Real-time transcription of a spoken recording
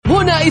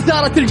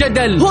وإثارة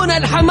الجدل. هنا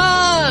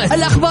الحماس،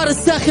 الأخبار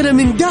الساخنة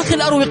من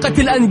داخل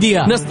أروقة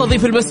الأندية،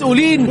 نستضيف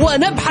المسؤولين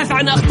ونبحث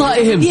عن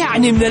أخطائهم.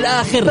 يعني من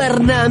الآخر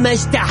برنامج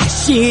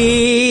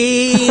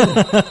تحشير.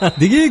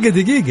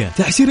 دقيقة،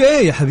 تحشير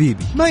ايه يا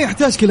حبيبي؟ ما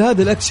يحتاج كل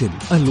هذا الأكشن.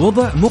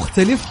 الوضع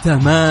مختلف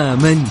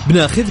تماما.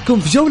 بناخذكم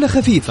في جولة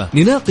خفيفة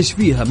نناقش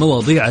فيها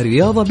مواضيع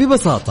الرياضة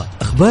ببساطة،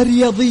 أخبار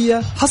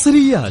رياضية،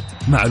 حصريات،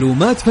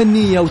 معلومات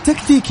فنية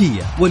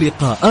وتكتيكية،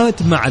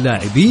 ولقاءات مع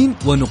لاعبين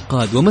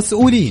ونقاد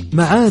ومسؤولين.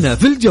 معانا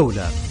في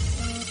الجولة.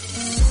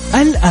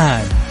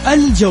 الآن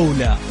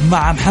الجولة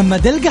مع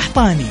محمد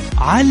القحطاني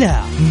على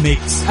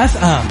ميكس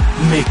اف ام.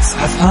 ميكس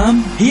اف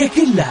ام هي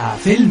كلها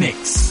في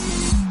الميكس.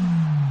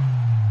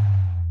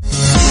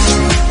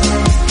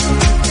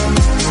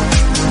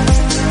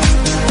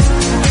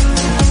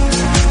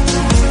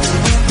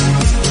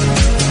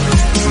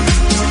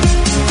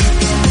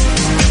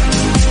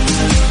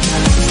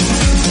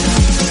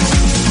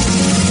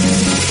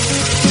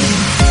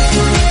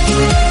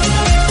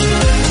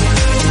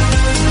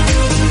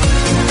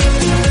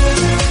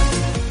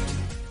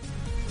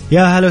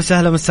 يا هلا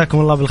وسهلا، مساكم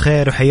الله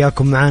بالخير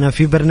وحياكم معنا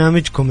في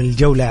برنامجكم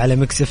الجولة على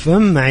ميكس اف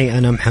ام. معي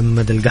أنا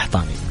محمد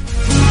القحطاني.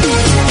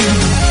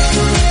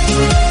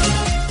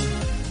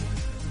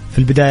 في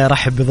البداية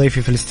رحب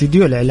بضيفي في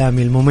الاستديو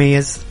الإعلامي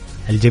المميز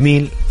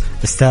الجميل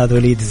أستاذ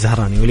وليد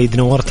الزهراني. وليد،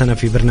 نورتنا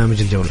في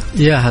برنامج الجولة.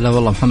 يا هلا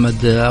والله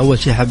محمد. أول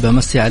شيء حابة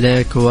أمسي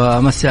عليك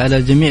وأمسي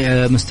على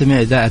جميع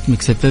مستمعي إذاعة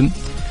ميكس اف ام،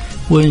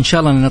 وإن شاء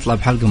الله نطلع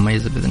بحلقة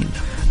مميزة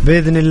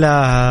بإذن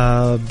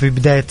الله.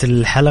 ببداية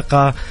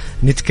الحلقة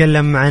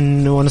نتكلم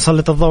عن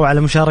ونسلط الضوء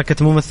على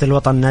مشاركة ممثل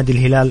وطن نادي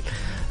الهلال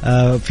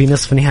في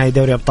نصف نهائي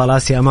دوري أبطال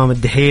آسيا أمام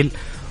الدحيل.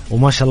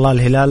 وما شاء الله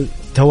الهلال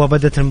تو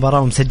بدأت المباراة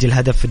ومسجل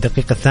هدف في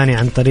الدقيقة الثانية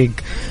عن طريق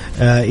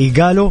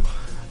إيغالو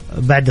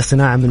بعد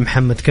صناعة من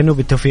محمد كنو،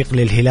 بالتوفيق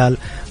للهلال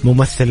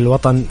ممثل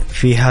الوطن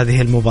في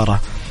هذه المباراة.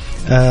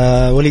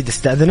 وليد،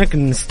 استأذنك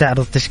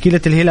نستعرض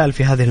تشكيلة الهلال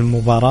في هذه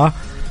المباراة.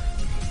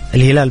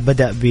 الهلال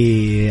بدأ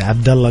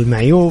بعبد الله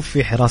المعيوف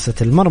في حراسة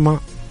المرمى،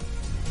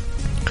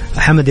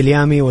 حمد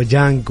اليامي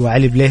وجانج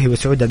وعلي بليهي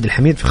وسعود عبد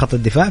الحميد في خط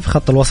الدفاع. في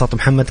خط الوسط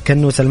محمد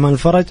كنو وسلمان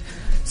الفرج،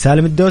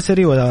 سالم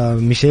الدوسري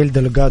وميشيل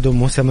دلوغادو،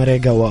 موسى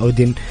مريقا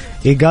وأودين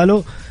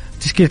إيغالو.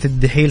 تشكيلة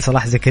الدحيل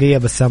صلاح زكريا،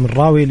 بسام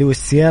الراوي، لويس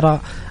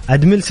سييرا،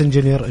 أدميلسون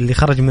جونيور اللي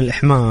خرج من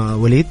الإحماء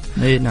وليد.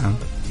 أي نعم.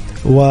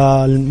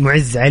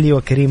 والمعز علي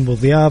وكريم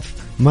بوضياف،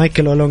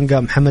 مايكل أولونغا،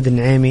 محمد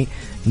النعيمي،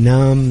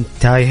 نام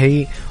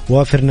تايهي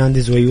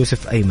وفرنانديز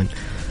ويوسف أيمن.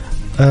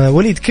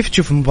 وليد، كيف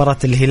تشوف مباراة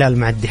الهلال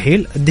مع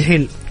الدحيل؟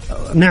 الدحيل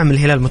نعم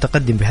الهلال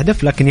متقدم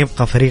بهدف، لكن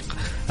يبقى فريق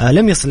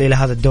لم يصل إلى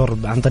هذا الدور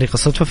عن طريق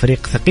الصدفة،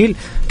 فريق ثقيل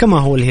كما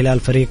هو الهلال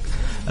فريق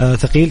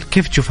ثقيل.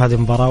 كيف تشوف هذه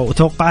المباراة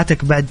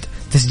وتوقعاتك بعد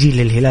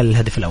تسجيل الهلال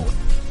الهدف الأول؟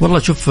 والله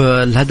شوف،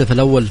 الهدف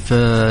الأول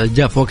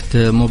جاء في وقت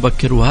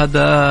مبكر،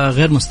 وهذا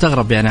غير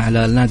مستغرب يعني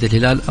على نادي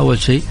الهلال. أول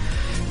شيء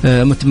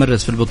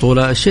متمرس في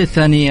البطولة. الشيء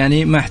الثاني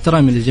يعني مع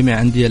احترامي لجميع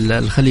الأندية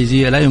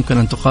الخليجية، لا يمكن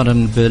أن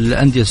تقارن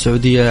بالأندية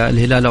السعودية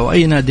الهلال أو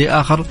أي نادي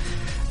آخر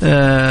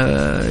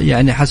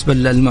يعني حسب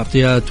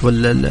المعطيات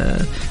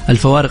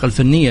والفوارق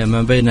الفنية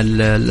ما بين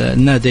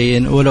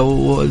الناديين.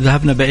 ولو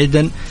ذهبنا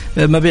بعيدا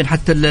ما بين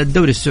حتى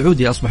الدوري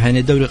السعودي أصبح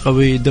يعني دوري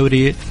قوي،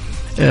 دوري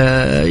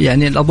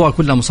يعني الأضواء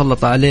كلها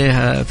مسلطة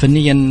عليه،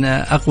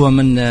 فنيا أقوى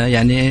من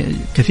يعني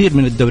كثير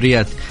من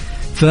الدوريات.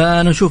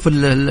 فأنا أشوف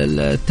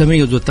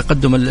التميز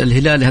والتقدم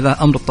الهلالي هذا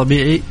أمر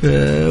طبيعي،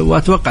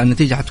 وأتوقع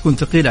النتيجة حتكون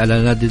ثقيلة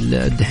على نادي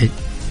الدحيل.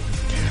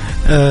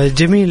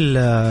 جميل.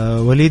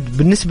 وليد،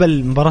 بالنسبة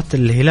لمباراة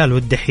الهلال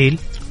والدحيل،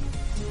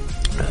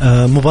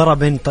 مباراة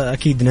بين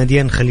أكيد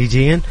ناديين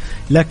خليجيين،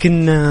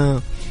 لكن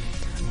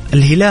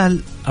الهلال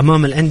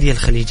أمام الأندية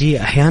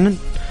الخليجية أحيانا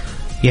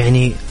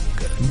يعني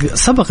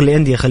سبق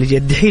لأندية خليجية.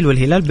 الدحيل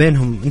والهلال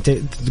بينهم، أنت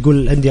تقول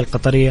الأندية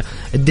القطرية،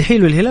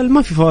 الدحيل والهلال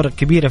ما في فوارق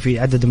كبيرة في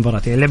عدد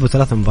مباريات، يعني لعبوا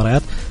 3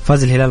 مباريات،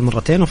 فاز الهلال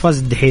مرتين وفاز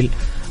الدحيل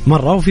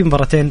مرة، وفي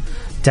مباراتين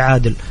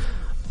تعادل.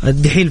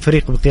 الدحيل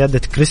فريق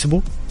بقيادة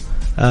كريسبو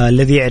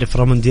الذي يعرف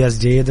رامون دياز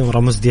جيدا،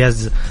 وراموس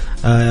دياز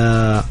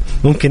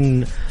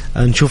ممكن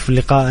نشوف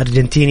لقاء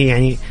أرجنتيني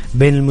يعني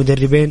بين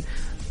المدربين،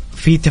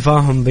 في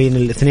تفاهم بين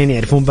الاثنين،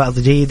 يعرفون بعض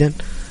جيدا.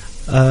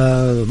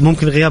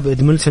 ممكن غياب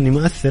إدميلسون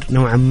مؤثر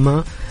نوعا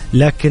ما،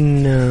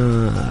 لكن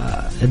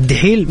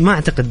الدحيل ما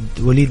أعتقد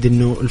وليد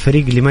أنه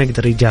الفريق اللي ما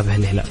يقدر يجابه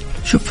الهلال.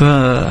 شوف،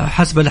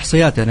 حسب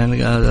الإحصائيات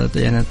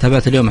يعني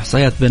تابعت اليوم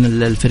إحصائيات بين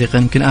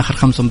الفريقين، يمكن آخر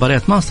 5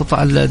 مباريات ما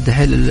استطاع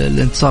الدحيل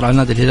الانتصار على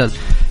نادي الهلال،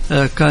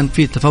 كان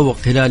في تفوق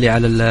هلالي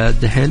على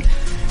الدحيل.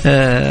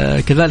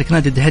 كذلك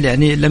نادي الدحيل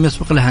يعني لم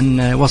يسبق له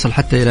أن وصل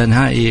حتى إلى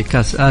نهائي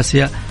كأس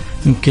آسيا،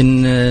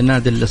 يمكن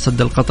نادي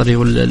السد القطري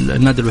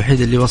والنادي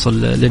الوحيد اللي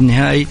وصل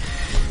للنهائي.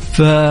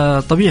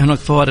 فطبيعي هناك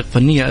فوارق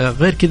فنية.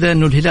 غير كذا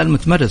أنه الهلال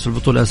متمرس في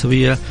البطولة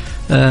الآسيوية،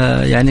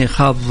 يعني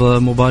خاض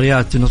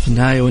مباريات نصف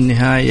النهائي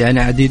والنهائي يعني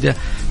عديدة،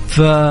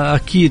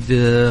 فأكيد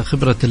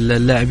خبرة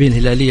اللاعبين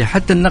الهلالية.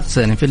 حتى النقص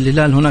يعني في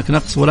الهلال هناك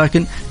نقص،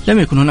 ولكن لم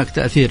يكن هناك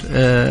تأثير.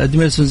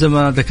 أدميلسون زي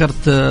ما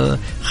ذكرت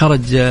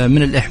خرج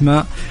من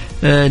الإحماء،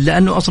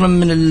 لأنه أصلا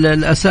من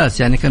الأساس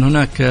يعني كان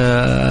هناك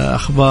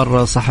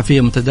أخبار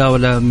صحفية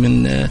متداولة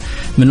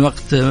من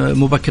وقت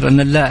مبكر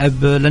أن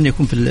اللاعب لن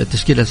يكون في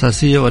التشكيلة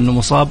الأساسية وأنه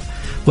مصاب،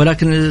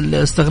 ولكن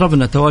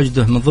استغربنا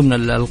تواجده من ضمن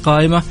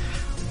القائمة.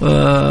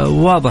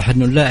 واضح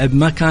أنه اللاعب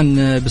ما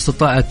كان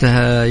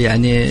باستطاعته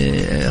يعني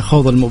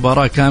خوض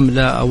المباراة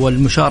كاملة أو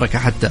المشاركة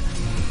حتى.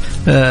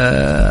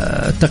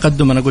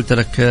 التقدم أنا قلت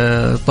لك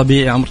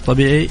طبيعي، أمر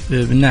طبيعي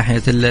من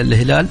ناحية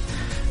الهلال،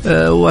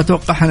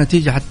 وأتوقعها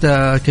نتيجة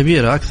حتى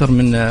كبيرة أكثر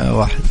من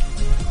 1.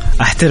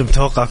 أحترم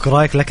توقعك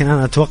ورايك، لكن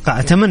أنا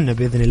أتمنى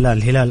بإذن الله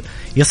الهلال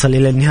يصل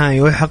إلى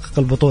النهاية ويحقق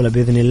البطولة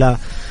بإذن الله،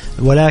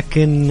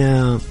 ولكن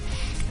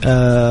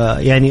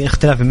يعني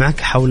اختلافي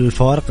معك حول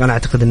الفوارق. أنا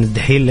أعتقد أن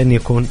الدحيل لن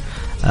يكون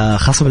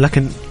خصم،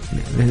 لكن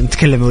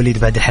نتكلم وليد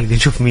بعد الحلقة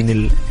نشوف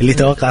مين اللي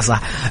توقع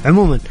صح.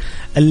 عموما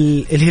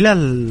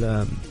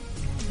الهلال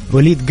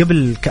وليد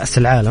قبل كأس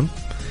العالم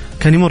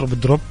كان يمر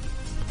بالدروب،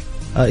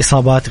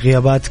 إصابات،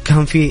 غيابات،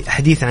 كان في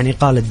حديث عن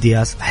إقالة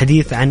دياز،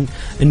 حديث عن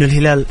أنه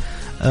الهلال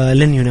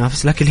لن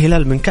ينافس. لكن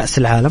الهلال من كأس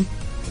العالم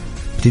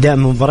ابتداء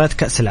من مباريات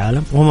كأس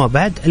العالم وما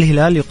بعد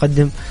الهلال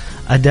يقدم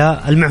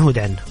أداء المعهود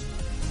عنه.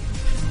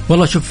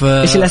 والله شوف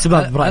إيش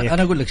الأسباب برأيك؟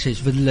 أنا أقول لك شيء،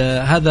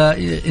 هذا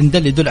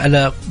يدل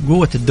على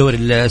قوة الدوري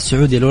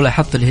السعودي. لو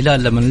لاحظت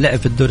الهلال لما لعب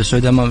في الدوري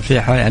السعودي أمام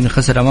الفيحة، يعني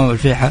خسر أمام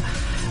الفيحة،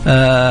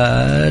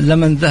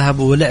 لما ذهب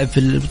ولعب في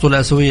البطولة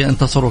الآسيوية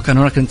انتصروا، كان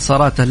هناك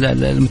انتصارات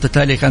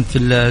المتتالية كانت في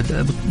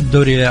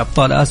الدوري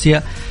أبطال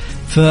آسيا.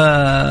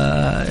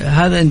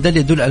 فهذا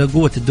يدل على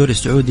قوة الدوري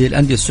السعودي.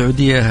 الأندية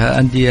السعودية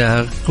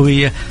أندية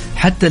قوية،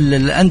 حتى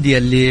الأندية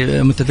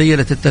اللي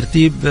متذيلة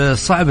الترتيب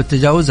صعب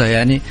تجاوزها،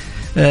 يعني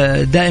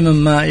دائما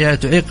ما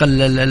تعيق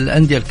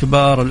الأندية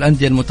الكبار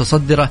الأندية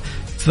المتصدرة.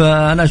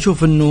 فأنا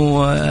أشوف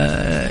أنه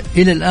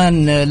إلى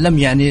الآن لم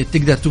يعني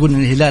تقدر تقول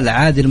أن الهلال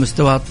عادل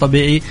مستواه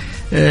الطبيعي.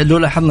 لو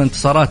لاحظنا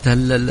انتصاراته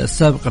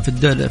السابقة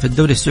في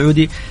الدوري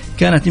السعودي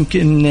كانت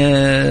يمكن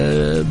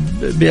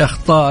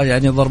بأخطاء،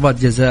 يعني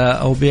ضربات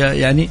جزاء أو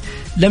يعني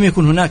لم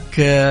يكن هناك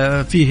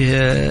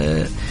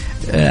فيه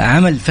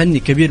عمل فني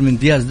كبير من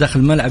دياز داخل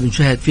الملعب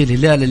نشاهد فيه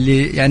الهلال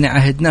اللي يعني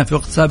عهدناه في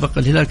وقت سابق.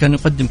 الهلال كان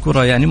يقدم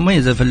كرة يعني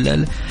مميزة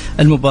في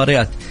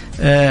المباريات.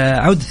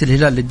 عودة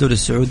الهلال للدوري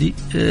السعودي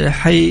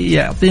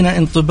حيعطينا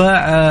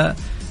انطباع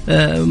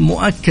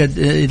مؤكد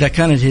إذا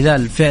كان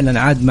الهلال فعلا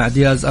عاد مع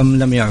دياز أم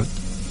لم يعود.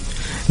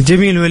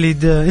 جميل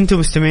وليد. أنتم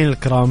مستمعين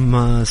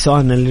الكرام،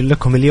 سؤالنا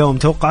لكم اليوم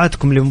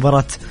توقعاتكم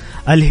لمباراة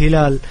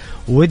الهلال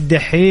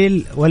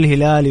والدحيل،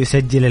 والهلال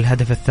يسجل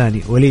الهدف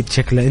الثاني. وليد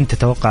شكله أنت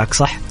توقعك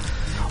صح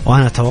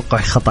وأنا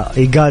توقع خطأ.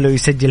 قالوا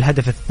يسجل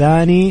الهدف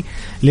الثاني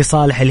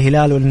لصالح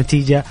الهلال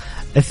والنتيجة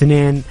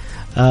 2-0.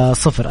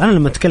 أنا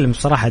لما أتكلم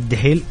بصراحة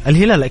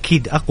الهلال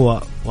أكيد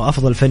أقوى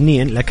وأفضل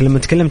فنيا، لكن لما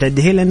تكلمت عن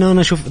الدحيل لأنه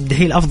أنا أشوف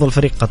الدحيل أفضل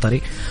فريق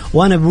قطري،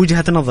 وأنا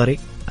بوجهة نظري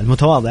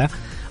المتواضعة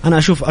أنا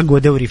أشوف أقوى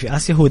دوري في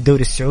آسيا هو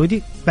الدوري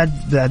السعودي،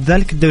 بعد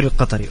ذلك الدوري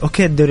القطري.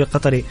 أوكي الدوري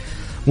القطري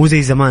مو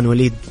زي زمان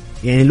وليد،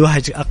 يعني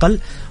الوهج أقل،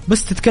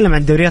 بس تتكلم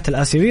عن الدوريات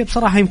الآسيوية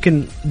بصراحة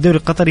يمكن الدوري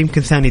القطري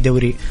يمكن ثاني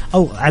دوري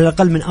أو على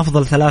الأقل من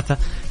أفضل 3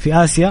 في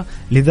آسيا.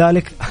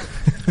 لذلك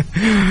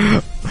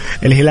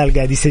الهلال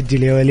قاعد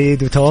يسجل يا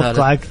وليد،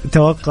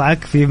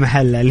 وتوقعك في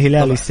محل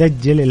الهلال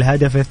يسجل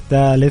الهدف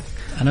الثالث.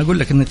 أنا أقول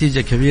لك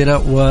النتيجة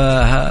كبيرة.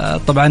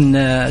 وطبعا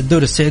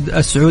الدوري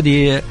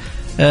السعودي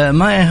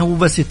ما هو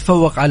بس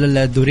يتفوق على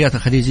الدوريات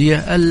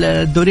الخليجية،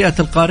 الدوريات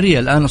القارية.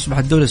 الآن أصبح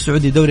الدوري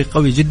السعودي دوري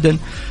قوي جدا.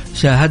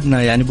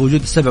 شاهدنا يعني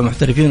بوجود 7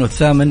 محترفين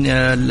والثامن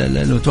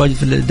المتواجد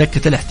في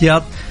دكة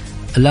الاحتياط.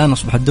 الآن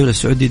أصبح الدوري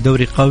السعودي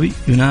دوري قوي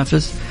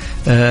ينافس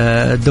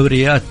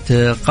دوريات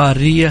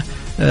قارية.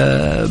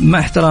 مع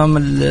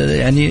احترام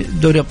يعني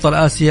دوري أبطال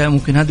آسيا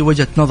ممكن هذه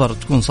وجهة نظر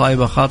تكون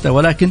صائبة خاطئة،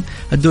 ولكن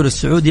الدوري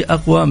السعودي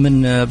أقوى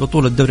من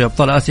بطولة دوري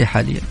أبطال آسيا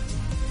حاليا،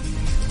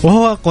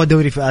 وهو أقوى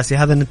دوري في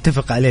آسيا، هذا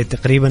نتفق عليه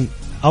تقريبا،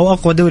 أو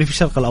أقوى دوري في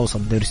الشرق الأوسط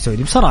الدوري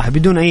السعودي بصراحة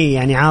بدون أي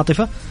يعني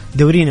عاطفة.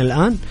 دورينا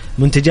الآن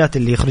منتجات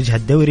اللي يخرجها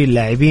الدوري،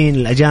 اللاعبين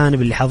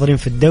الأجانب اللي حاضرين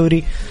في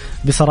الدوري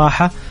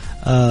بصراحة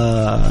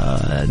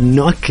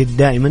نؤكد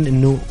دائما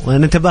أنه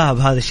ونتباهى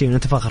بهذا الشيء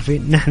ونتفاخر فيه،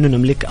 نحن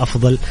نملك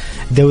أفضل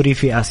دوري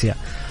في آسيا.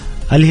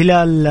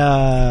 الهلال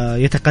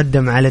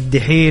يتقدم على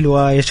الدحيل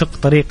ويشق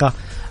طريقه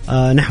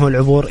نحو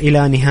العبور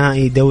إلى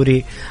نهائي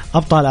دوري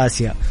أبطال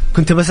آسيا.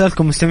 كنت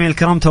بسألكم مستمعين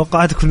الكرام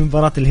توقعاتكم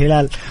لمباراة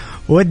الهلال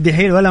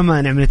والدحيل، ولا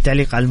مانع من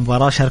التعليق على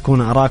المباراة،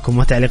 شاركونا آراءكم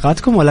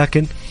وتعليقاتكم،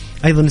 ولكن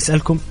أيضا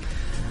نسألكم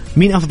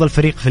مين أفضل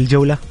فريق في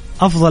الجولة،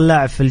 أفضل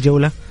لاعب في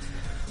الجولة.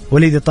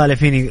 وليد طالع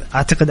فيني،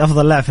 أعتقد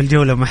أفضل لاعب في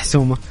الجولة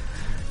محسومة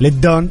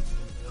للدون.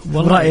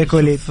 رأيك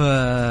وليد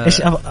إيش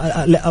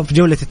في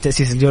جولة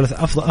التأسيس الجولة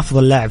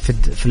أفضل لاعب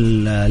في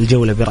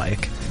الجولة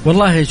برأيك؟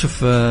 والله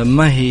شوف،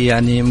 ما هي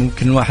يعني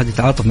ممكن الواحد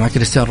يتعاطف مع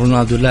كريستيانو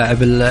رونالدو،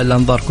 لاعب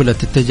الأنظار كلها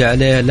تتجه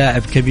عليه،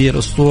 لاعب كبير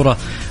أسطورة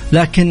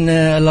لكن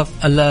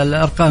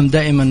الأرقام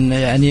دائما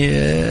يعني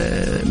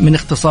من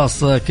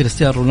اختصاص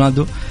كريستيانو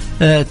رونالدو.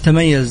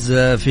 تميز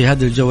في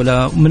هذه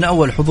الجولة من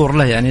أول حضور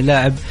له، يعني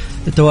لاعب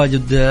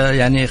تواجد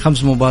يعني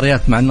 5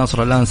 مباريات مع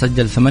النصر، الآن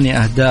سجل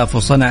 8 أهداف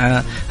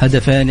وصنع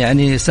هدفين،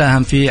 يعني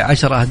ساهم في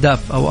 10 أهداف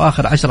أو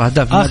آخر 10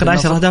 أهداف. آخر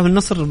 10 أهداف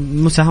النصر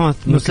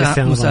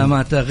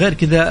مساهمات. غير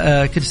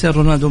كذا كريستيانو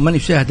رونالدو من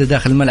يشاهد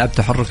داخل الملعب،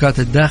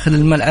 تحركاته داخل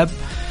الملعب،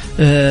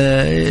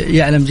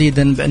 يعلم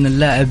جيدا بأن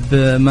اللاعب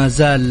ما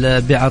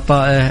زال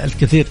بعطائه.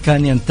 الكثير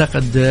كان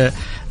ينتقد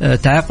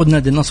تعاقد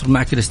نادي النصر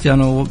مع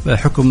كريستيانو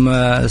بحكم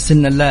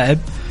سن اللاعب،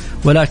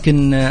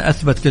 ولكن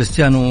أثبت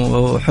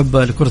كريستيانو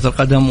حبه لكرة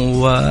القدم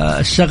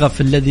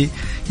والشغف الذي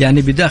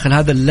يعني بداخل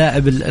هذا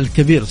اللاعب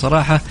الكبير.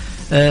 صراحة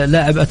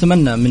لاعب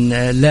أتمنى من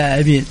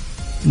لاعبين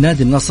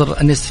نادي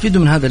النصر أن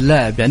يستفيدوا من هذا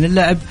اللاعب. يعني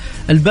اللاعب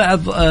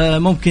البعض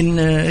ممكن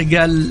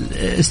قال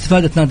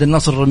استفادة نادي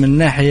النصر من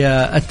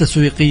ناحية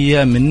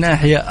التسويقية، من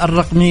ناحية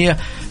الرقمية،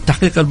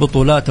 تحقيق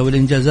البطولات أو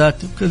الإنجازات،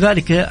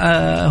 كذلك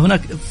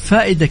هناك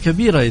فائدة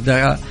كبيرة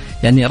إذا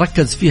يعني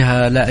ركز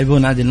فيها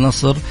لاعبون نادي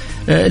النصر،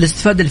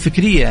 الاستفادة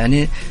الفكرية.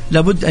 يعني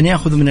لابد أن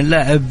يأخذ من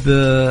اللاعب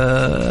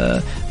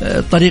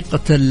طريقة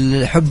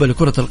الحب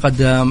لكرة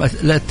القدم،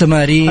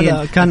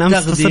 التمارين. كان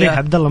أمس تصريح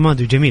عبد الله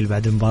مادو جميل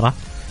بعد المباراة،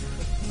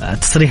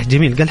 تصريح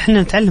جميل، قال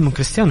حنا نتعلم من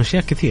كريستيانو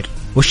أشياء كثير،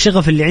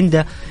 والشغف اللي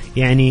عنده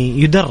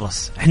يعني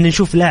يدرس. احنا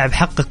نشوف لاعب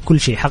حقق كل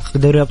شيء، حقق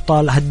دوري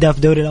الأبطال، هداف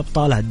دوري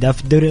الأبطال،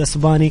 هداف الدوري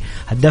الأسباني،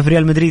 هداف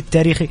ريال مدريد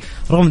التاريخي،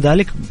 رغم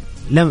ذلك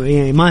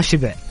يعني ما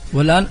شبع.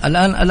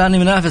 والآن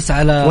ينافس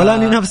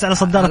على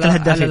صدارة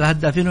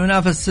الهدافين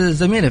وينافس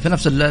زميله في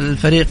نفس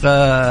الفريق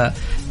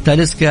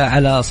تاليسكا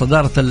على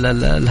صدارة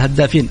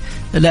الهدافين.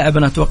 لاعب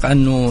أنا أتوقع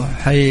أنه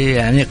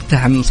يعني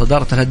يقتحم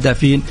صدارة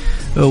الهدافين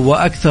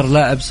وأكثر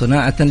لاعب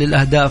صناعة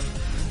للأهداف.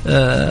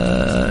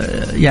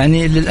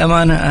 يعني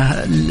للأمانة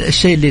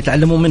الشيء اللي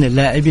يتعلموا منه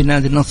اللاعبين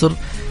نادي النصر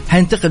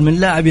حينتقل من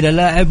لاعب إلى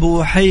لاعب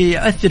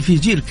وحيأثر في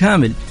جيل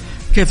كامل.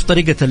 كيف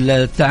طريقة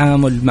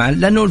التعامل مع،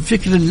 لأنه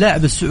الفكر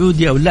اللاعب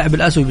السعودي أو اللاعب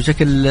الآسيوي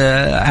بشكل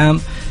عام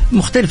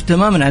مختلف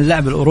تماما عن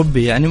اللاعب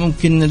الأوروبي. يعني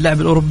ممكن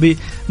اللاعب الأوروبي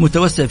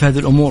متوسع في هذه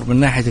الأمور من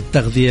ناحية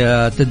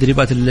التغذية،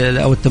 تدريبات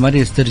أو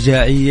التمارين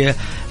الاسترجاعية،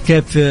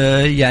 كيف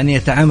يعني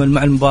يتعامل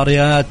مع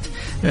المباريات.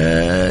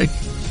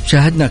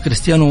 شاهدنا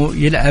كريستيانو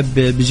يلعب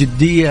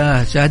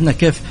بجدية، شاهدنا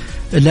كيف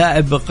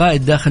لاعب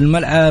قائد داخل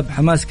الملعب،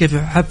 حماس، كيف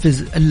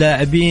يحفز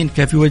اللاعبين،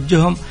 كيف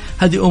يوجههم.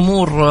 هذه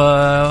أمور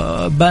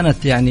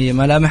بانت يعني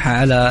ملامحها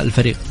على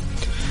الفريق.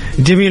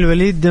 جميل.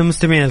 وليد،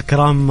 مستمعين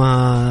الكرام،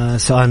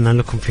 سؤالنا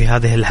لكم في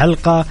هذه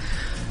الحلقة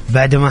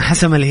بعدما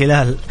حسم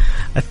الهلال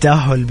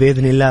التأهل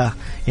بإذن الله،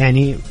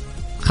 يعني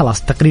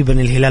خلاص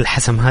تقريبا الهلال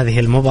حسم هذه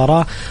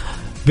المباراة،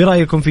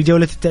 برأيكم في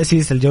جولة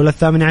التأسيس الجولة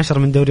 18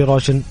 من دوري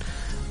روشن،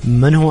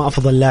 من هو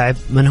أفضل لاعب؟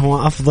 من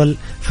هو أفضل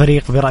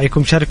فريق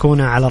برأيكم؟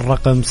 شاركونا على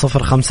الرقم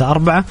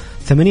 0548811700.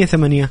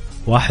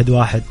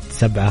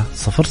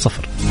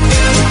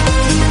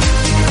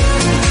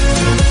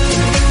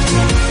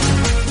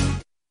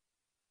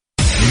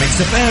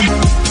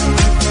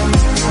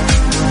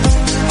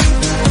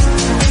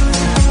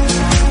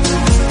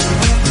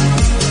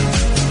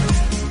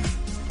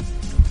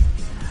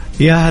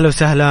 يا هلا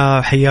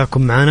وسهلا،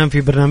 حياكم معنا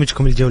في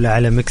برنامجكم الجولة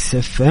على ميكس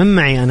اف ام،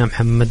 معي أنا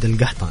محمد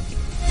القحطاني.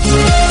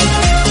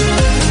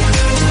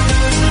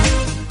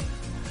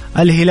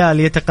 الهلال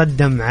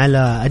يتقدم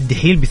على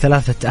الدحيل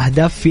ب3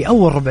 أهداف في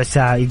أول ربع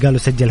ساعة. قالوا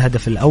سجل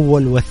هدف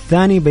الأول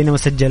والثاني، بينما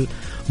سجل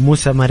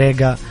موسى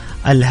مريقا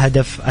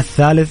الهدف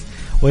الثالث.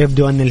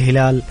 ويبدو أن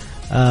الهلال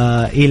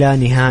إلى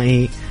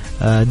نهائي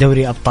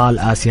دوري أبطال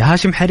آسيا.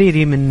 هاشم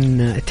حريري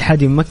من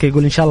اتحادي مكة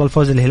يقول إن شاء الله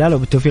الفوز الهلال،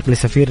 وبالتوفيق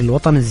لسفير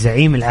الوطن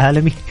الزعيم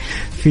العالمي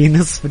في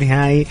نصف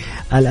نهائي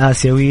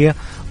الآسيوية.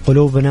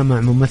 قلوبنا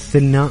مع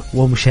ممثلنا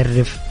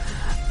ومشرف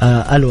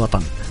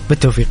الوطن.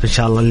 بالتوفيق إن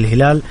شاء الله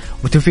للهلال،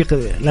 وتوفيق.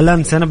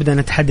 الآن سنبدأ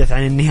نتحدث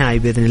عن النهائي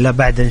بإذن الله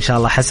بعد إن شاء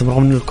الله حسم،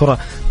 رغم أن الكرة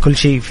كل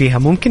شيء فيها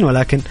ممكن،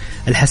 ولكن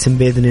الحسم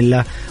بإذن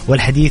الله،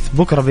 والحديث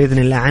بكرة بإذن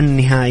الله عن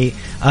نهائي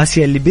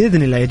آسيا اللي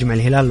بإذن الله يجمع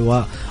الهلال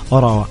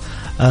وأوراوا.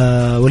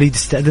 وليد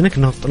استأذنك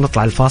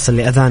نطلع الفاصل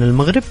لأذان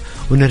المغرب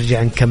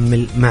ونرجع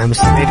نكمل مع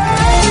مستمعين.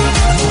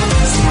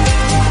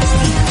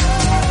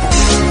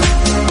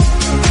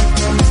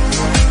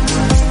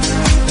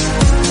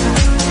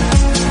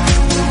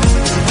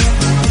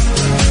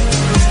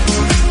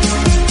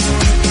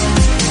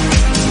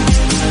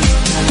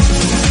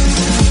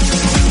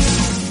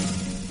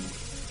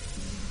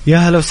 يا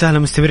هلا وسهلا،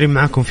 مستمرين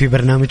معكم في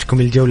برنامجكم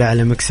الجولة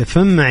على ميكس اف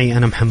ام، معي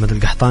أنا محمد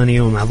القحطاني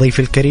ومع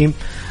ضيفي الكريم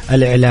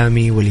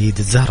الإعلامي وليد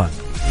الزهران.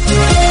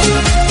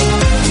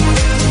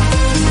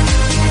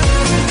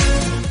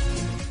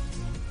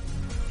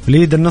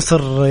 وليد،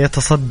 النصر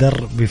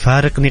يتصدر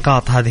بفارق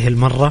نقاط هذه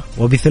المرة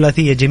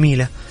وبثلاثية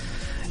جميلة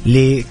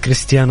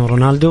لكريستيانو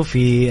رونالدو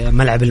في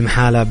ملعب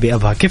المحالة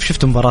بأبها. كيف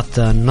شفت مباراة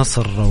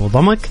النصر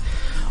وضمك،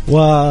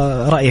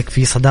 ورأيك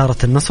في صدارة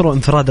النصر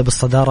وانفراده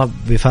بالصدارة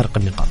بفارق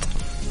النقاط؟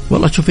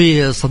 والله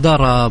شوفي،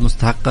 صدارة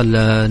مستحقة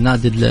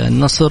لنادي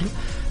النصر.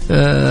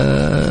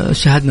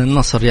 شاهدنا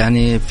النصر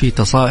يعني في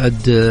تصاعد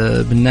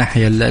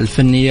بالناحية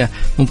الفنية.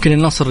 ممكن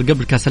النصر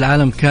قبل كأس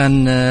العالم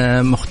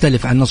كان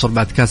مختلف عن النصر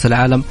بعد كأس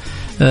العالم.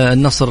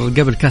 النصر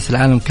قبل كأس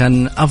العالم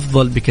كان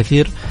أفضل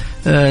بكثير،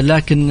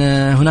 لكن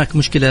هناك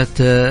مشكلة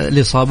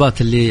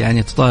الإصابات اللي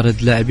يعني تطارد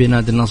لاعبي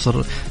نادي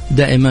النصر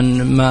دائما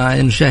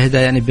ما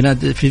نشاهدها يعني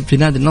في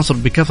نادي النصر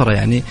بكثرة.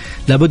 يعني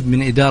لابد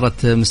من إدارة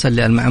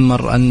مسلي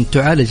المعمر أن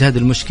تعالج هذه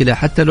المشكلة،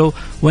 حتى لو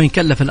وإن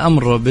كلف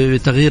الأمر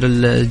بتغيير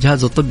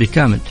الجهاز الطبي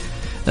كامل.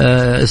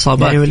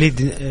 إصابات يعني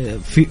وليد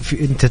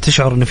أنت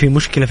تشعر أنه في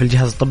مشكلة في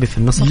الجهاز الطبي في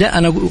النصر؟ لا،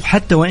 أنا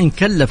حتى وإن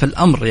كلف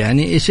الأمر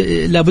يعني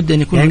لابد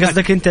أن يكون يعني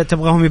قصدك أنت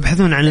تبغاهم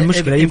يبحثون عن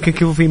المشكلة؟ يمكن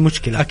كيف في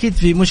مشكلة؟ أكيد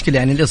في مشكلة،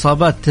 يعني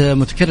الإصابات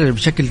متكررة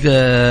بشكل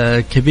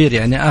كبير.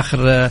 يعني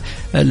آخر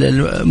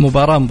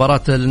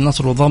مباراة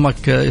النصر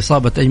وضمك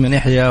إصابة أيمن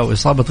يحيى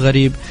وإصابة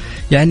غريب،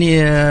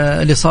 يعني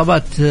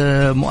الإصابات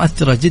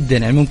مؤثرة جدا.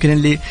 يعني ممكن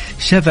اللي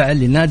شفع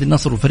لنادي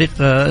النصر وفريق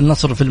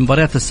النصر في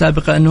المباريات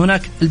السابقة أن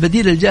هناك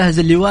البديل الجاهز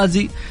اللي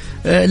يوازي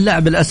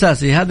اللاعب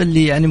الأساسي، هذا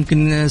اللي يعني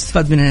ممكن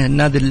استفاد منه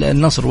نادي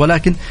النصر.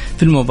 ولكن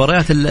في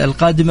المباريات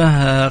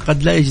القادمة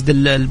قد لا يجد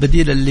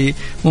البديل اللي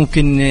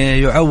ممكن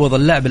يعوض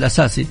اللاعب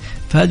الأساسي.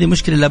 فهذه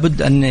مشكلة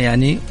لابد أن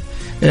يعني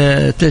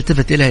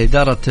تلتفت إليها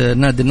إدارة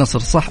نادي النصر.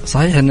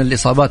 صحيح أن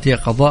الإصابات هي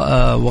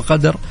قضاء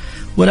وقدر،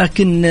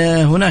 ولكن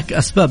هناك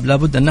أسباب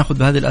لابد أن نأخذ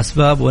بهذه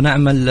الأسباب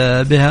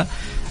ونعمل بها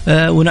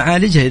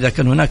ونعالجها إذا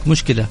كان هناك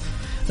مشكلة.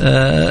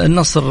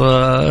 النصر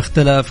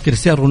اختلف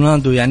كريستيانو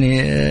رونالدو،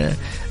 يعني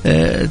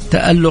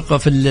تألق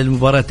في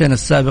المباراتين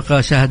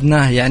السابقة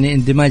شاهدناه، يعني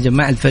اندماجا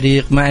مع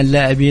الفريق مع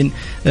اللاعبين،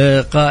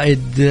 قائد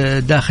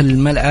داخل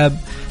الملعب،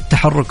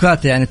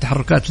 تحركات يعني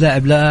تحركات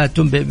لاعب لا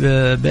تنبئ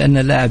بأن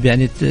اللاعب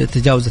يعني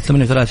تجاوز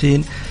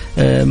 38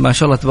 ما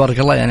شاء الله تبارك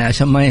الله، يعني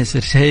عشان ما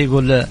يصير شيء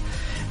يقول.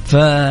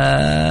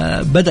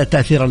 فبدأ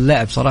تأثير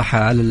اللاعب صراحة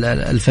على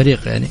الفريق.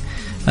 يعني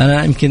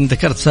أنا يمكن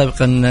ذكرت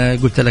سابقا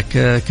قلت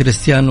لك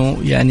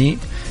كريستيانو يعني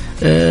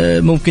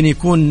ممكن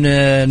يكون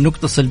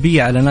نقطة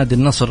سلبية على نادي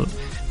النصر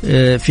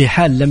في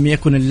حال لم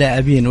يكن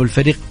اللاعبين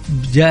والفريق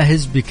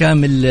جاهز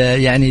بكامل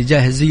يعني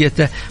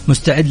جاهزيته،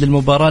 مستعد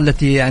للمباراة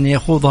التي يعني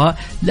يخوضها.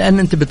 لأن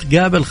أنت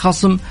بتقابل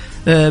خصم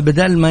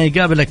بدل ما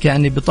يقابلك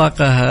يعني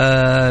بطاقة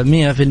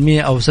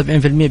 100% أو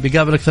 70%،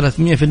 بيقابلك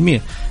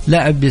 300%.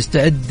 لاعب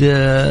بيستعد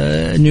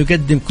أن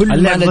يقدم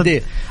كل ما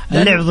لديه.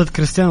 اللعب ضد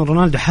كريستيانو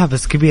رونالدو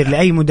حافز كبير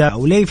لأي مدافع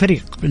أو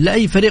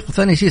لأي فريق.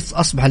 وثاني شيء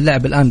أصبح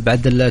اللاعب الآن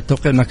بعد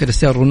التوقيع مع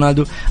كريستيانو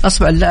رونالدو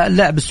أصبح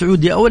اللاعب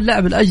السعودي أو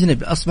اللاعب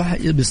الأجنبي أصبح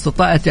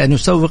باستطاعته أن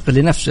يسوق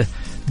لنفسه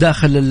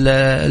داخل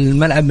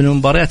الملعب من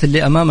المباريات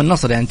اللي أمام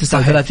النصر. يعني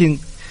 39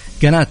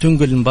 قناة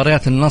تنقل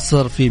مباريات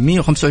النصر في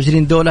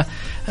 125 دولة.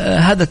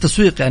 هذا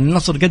تسويق، يعني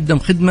النصر قدم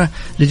خدمة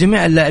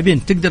لجميع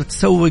اللاعبين، تقدر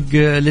تسوق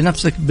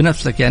لنفسك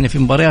بنفسك يعني في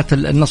مباريات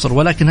النصر.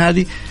 ولكن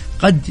هذه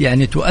قد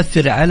يعني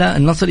تؤثر على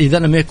النصر إذا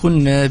لم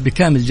يكن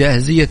بكامل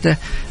جاهزيته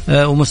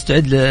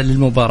ومستعد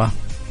للمباراة.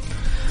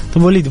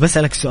 طب وليد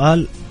بسألك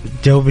سؤال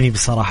جاوبني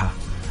بصراحة.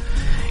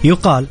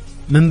 يقال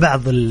من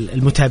بعض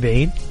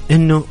المتابعين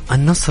إنه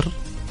النصر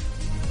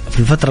في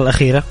الفترة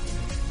الأخيرة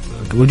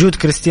وجود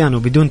كريستيانو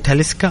بدون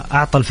تاليسكا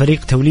أعطى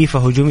الفريق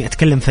توليفة هجومية.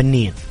 أتكلم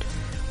فنيا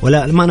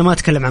ولا أنا ما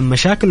أتكلم عن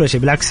مشاكل ولا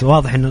شيء، بالعكس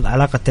واضح إنه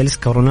علاقة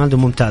تاليسكا ورونالدو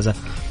ممتازة،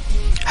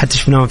 حتى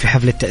شفناهم في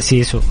حفل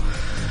التأسيس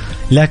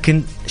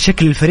لكن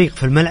شكل الفريق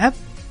في الملعب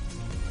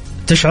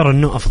تشعر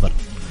إنه أفضل.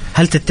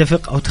 هل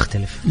تتفق أو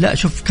تختلف؟ لا،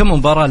 شوف كم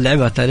مباراة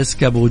لعبها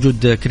تاليسكا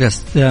بوجود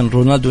كريستيانو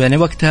رونالدو، يعني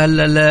وقتها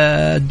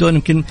الدون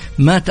يمكن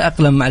ما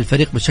تأقلم مع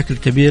الفريق بشكل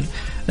كبير.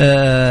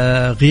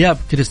 غياب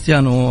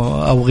كريستيانو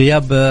أو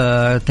غياب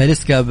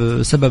تاليسكا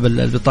بسبب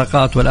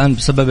البطاقات والآن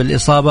بسبب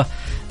الإصابة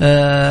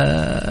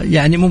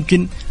يعني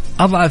ممكن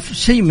أضعف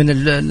شيء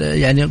من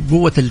يعني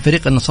قوة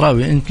الفريق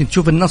النصراوي. يمكن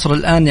تشوف النصر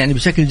الآن يعني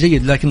بشكل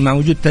جيد، لكن مع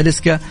وجود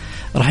تاليسكا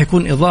راح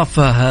يكون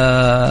إضافة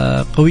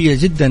قوية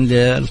جدا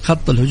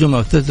للخط الهجومي أو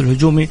الثلث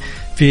الهجومي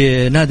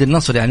في نادي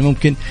النصر. يعني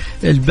ممكن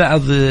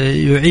البعض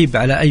يعيب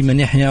على أيمن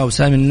يحيى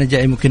وسامي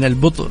النجعي ممكن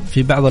البطء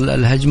في بعض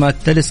الهجمات.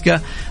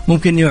 تاليسكا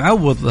ممكن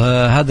يعوض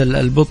هذا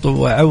البطء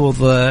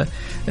ويعوض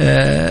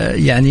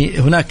يعني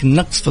هناك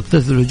نقص في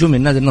الثلث الهجومي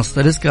النادي النصر.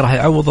 تاليسكا راح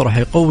يعوض وراح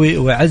يقوي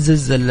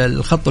ويعزز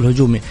الخط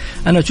الهجومي.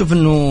 أنا أشوف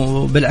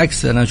إنه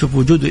بالعكس، أنا أشوف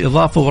وجوده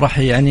إضافة وراح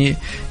يعني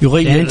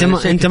يغير. يعني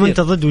أنت ما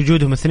أنت ضد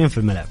وجودهم اثنين في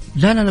الملعب؟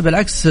 لا أنا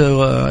بالعكس،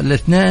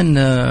 الاثنين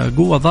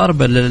قوة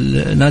ضاربة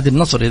لنادي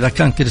النصر. إذا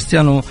كان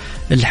كريستيانو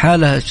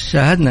الحالة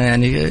شاهدنا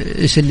يعني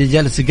إيش اللي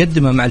جالس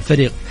يقدمه مع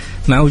الفريق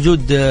مع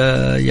وجود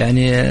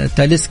يعني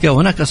تاليسكا،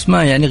 وهناك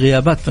أسماء يعني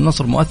غيابات في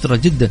النصر مؤثرة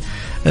جدا.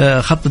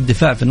 خط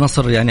الدفاع في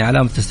النصر يعني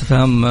علامة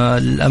استفهام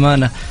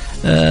للأمانة.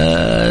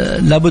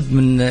 لابد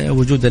من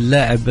وجود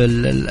اللاعب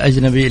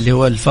الأجنبي اللي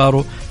هو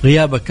الفارو،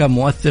 غيابه كان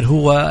مؤثر،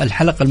 هو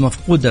الحلقة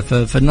المفقودة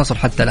في النصر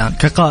حتى الآن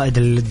كقائد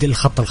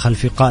الخط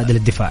الخلفي، قائد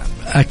للدفاع.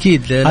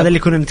 أكيد هذا اللي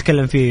كنا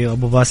نتكلم فيه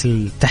أبو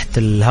باسل تحت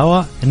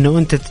الهواء، أنه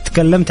أنت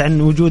تتكلمت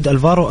عن وجود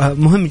الفارو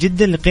مهم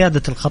جدا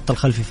لقيادة الخط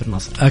الخلفي في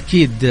النصر.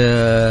 أكيد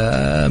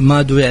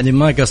مادو يعني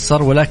ما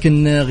قصر،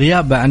 ولكن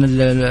غيابه عن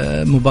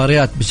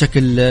المباريات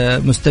بشكل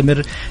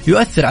مستمر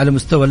يؤثر على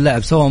مستوى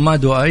اللاعب سواء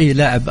مادو أو أي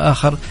لاعب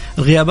آخر.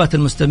 الغيابات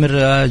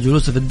المستمرة،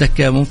 جلوسه في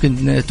الدكة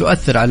ممكن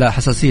تؤثر على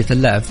حساسية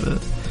اللاعب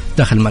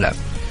داخل الملعب.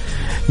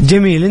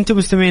 جميل. انتم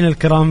مستمعين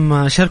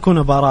الكرام،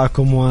 شاركونا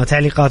بآرائكم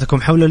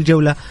وتعليقاتكم حول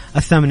الجولة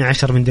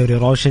 18 من دوري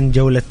روشن،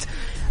 جولة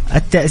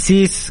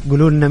التأسيس.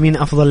 قولوا لنا مين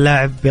أفضل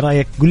لاعب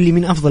برأيك، قل لي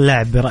مين أفضل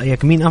لاعب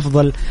برأيك، مين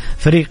أفضل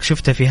فريق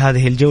شفته في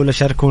هذه الجولة.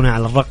 شاركونا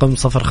على الرقم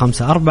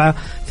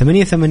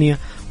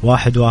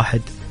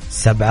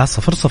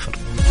 0548811700.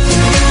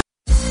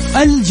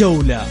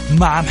 الجولة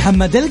مع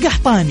محمد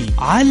القحطاني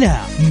على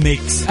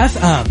ميكس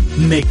اف ام.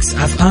 ميكس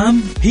اف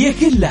ام هي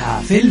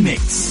كلها في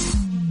الميكس.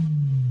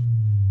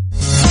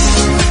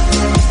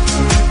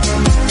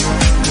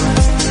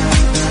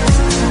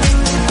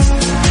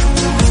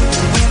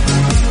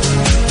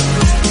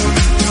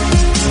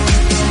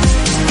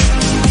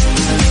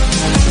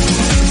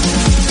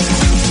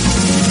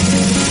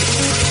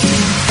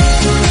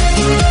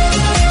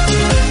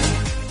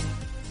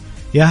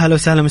 يا هلا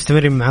وسهلا،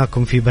 مستمرين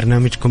معاكم في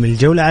برنامجكم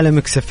الجولة على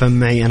ميكس اف ام.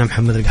 معي أنا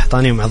محمد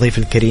القحطاني ومع ضيف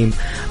الكريم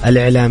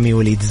الإعلامي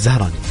وليد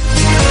الزهراني.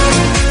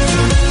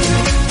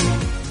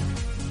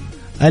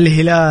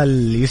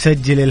 الهلال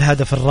يسجل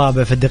الهدف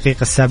الرابع في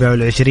الدقيقة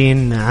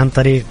 27 عن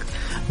طريق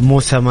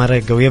موسى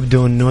ماريجا،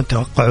 ويبدو أنه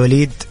توقع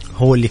وليد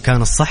هو اللي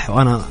كان الصح،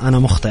 وأنا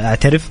مخطئ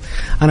أعترف.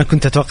 أنا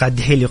كنت أتوقع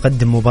الدحيل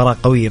يقدم مباراة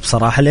قوية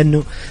بصراحة،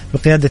 لأنه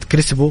بقيادة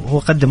كريسبو هو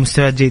قدم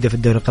مستويات جيدة في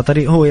الدوري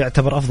القطري، هو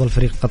يعتبر أفضل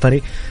فريق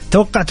قطري.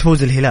 توقعت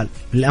فوز الهلال،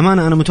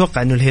 للأمانة أنا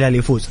متوقع أنه الهلال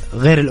يفوز،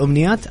 غير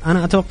الأمنيات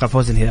أنا أتوقع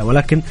فوز الهلال،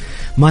 ولكن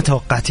ما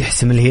توقعت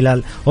يحسم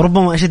الهلال.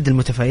 وربما أشد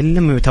المتفائلين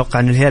لما يتوقع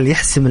أنه الهلال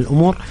يحسم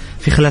الأمور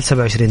في خلال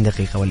 27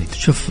 دقيقة. وليد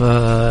شوف،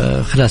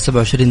 خلال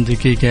 27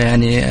 دقيقة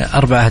يعني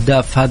 4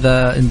 أهداف،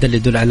 هذا إن دل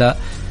يدل على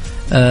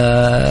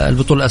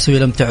البطولة الآسيوية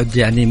لم تعد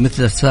يعني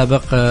مثل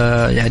السابق،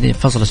 يعني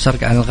فصل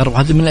الشرق عن الغرب.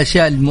 هذه من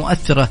الأشياء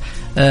المؤثرة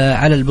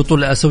على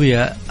البطولة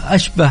الآسيوية.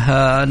 أشبه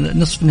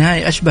نصف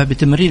نهائي، أشبه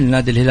بتمرين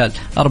لنادي الهلال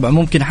 4.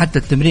 ممكن حتى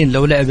التمرين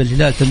لو لعب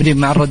الهلال تمرين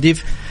مع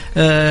الرديف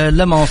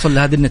لما وصل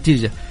لهذه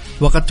النتيجة،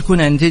 وقد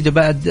تكون النتيجة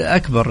بعد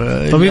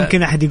أكبر. طب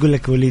يمكن أحد يقول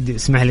لك وليد،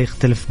 اسمح لي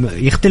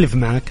يختلف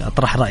معك،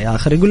 أطرح رأي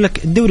آخر، يقول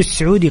لك الدوري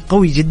السعودي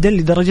قوي جدا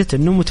لدرجة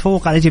أنه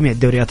متفوق على جميع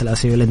الدوريات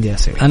الآسيوية والأندية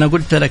الآسيوية. أنا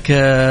قلت لك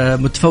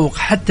متفوق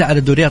حتى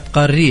على دوريات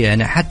قارية،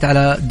 يعني حتى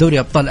على دوري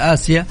أبطال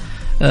آسيا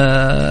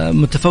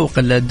متفوق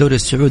الدوري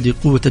السعودي،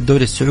 قوة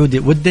الدوري السعودي.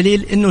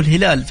 والدليل أنه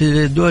الهلال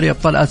في دوري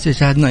أبطال آسيا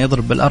شاهدنا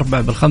يضرب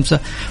بال4 بال5،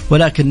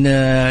 ولكن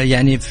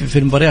يعني في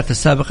المباريات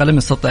السابقة لم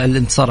يستطع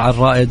الانتصار على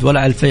الرائد ولا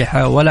على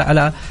الفيحة ولا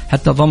على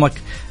حتى ضمك.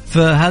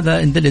 فهذا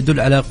يدل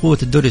على قوة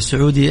الدوري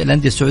السعودي.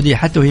 الأندية السعودية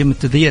حتى وهي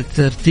متذيلة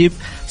الترتيب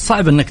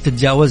صعب أنك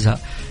تتجاوزها،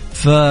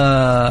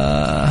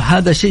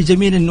 فهذا شيء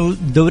جميل أنه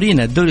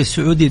دورينا الدوري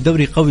السعودي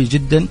دوري قوي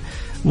جدا.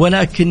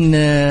 ولكن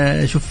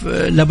شوف،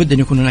 لابد أن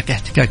يكون هناك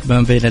احتكاك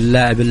ما بين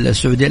اللاعب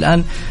السعودي.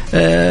 الآن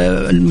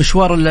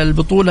المشوار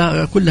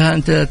البطولة كلها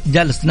أنت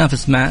جالس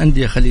تنافس مع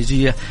أندية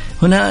خليجية،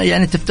 هنا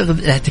يعني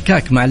تفتقد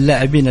احتكاك مع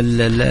اللاعبين.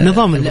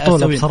 نظام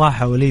البطولة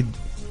بصراحة وليد،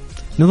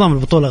 نظام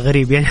البطولة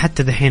غريب، يعني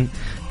حتى دحين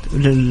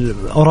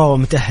أوراوا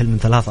متأهل من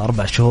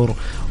 3-4 شهور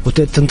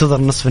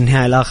وتنتظر نصف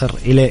النهائي الآخر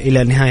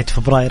إلى نهاية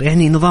فبراير،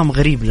 يعني نظام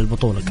غريب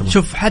للبطولة كمان.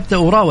 شوف، حتى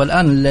أوراوا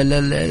الآن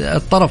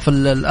الطرف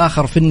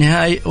الآخر في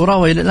النهائي،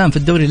 أوراوا إلى الآن في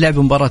الدوري لعب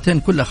مباراتين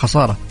كلها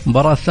خسارة.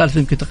 مباراة الثالثة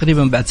يمكن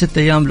تقريبا بعد 6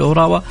 أيام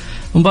لأوراوا،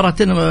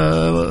 مباراتين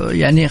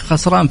يعني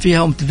خسران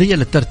فيها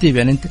ومتذيل الترتيب.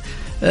 يعني أنت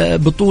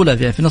بطولة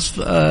في نصف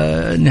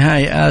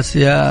نهائي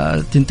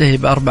آسيا تنتهي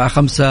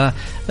ب4-5،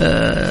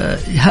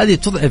 هذه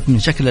تضعف من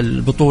شكل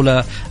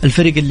البطولة.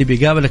 الفريق اللي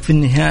بيقابلك في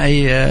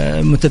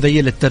النهائي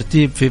متذيل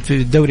الترتيب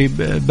في دوري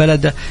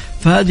بلده،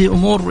 فهذه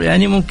أمور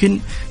يعني ممكن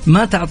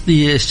ما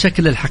تعطي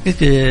الشكل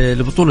الحقيقي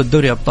لبطولة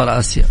دوري أبطال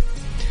آسيا.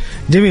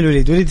 جميل.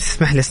 وليد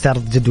تسمح لي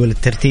استعرض جدول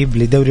الترتيب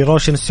لدوري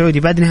روشن السعودي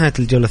بعد نهاية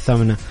الجولة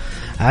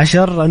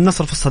 18.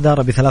 النصر في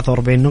الصدارة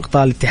ب43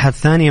 نقطة، الاتحاد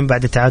ثانيا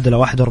بعد تعادل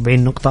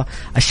 41 نقطة،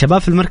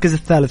 الشباب في المركز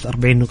الثالث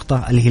 40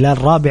 نقطة،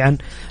 الهلال رابعا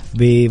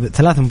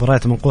ب3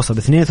 مباريات منقوصة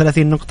ب32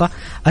 نقطة،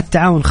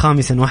 التعاون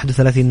خامسا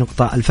 31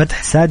 نقطة،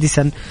 الفتح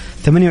سادسا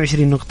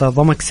 28 نقطة،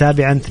 ضمك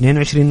سابعا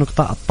 22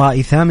 نقطة،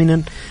 الطائي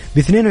ثامنا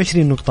ب22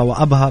 نقطة،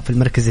 وأبها في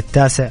المركز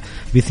التاسع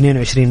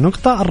ب22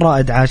 نقطة،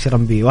 الرائد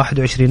عاشرا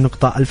ب21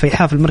 نقطة،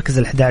 الفيحاء في المركز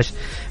ال11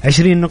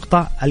 20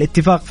 نقطة،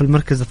 الاتفاق في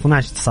المركز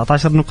 12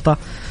 19 نقطة،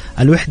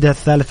 الوحدة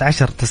الثالث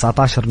عشر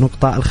 19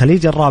 نقطة،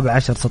 الخليج الرابع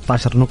عشر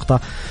 16 نقطة،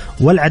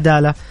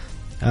 والعدالة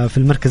في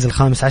المركز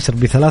الخامس عشر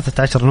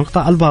ب13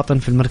 نقطة، الباطن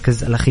في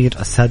المركز الأخير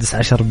السادس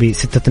عشر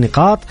ب6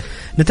 نقاط.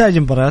 نتائج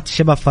مباريات: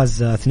 الشباب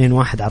فاز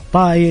 2-1 على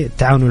الطائي،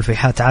 التعاون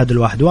والفيحاء تعادل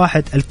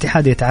 1-1،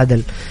 الاتحاد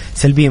يتعادل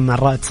سلبيا مع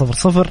الرائد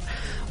 0-0،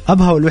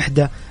 أبها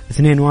والوحدة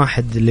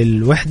 2-1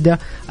 للوحدة،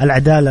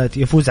 العدالة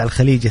يفوز على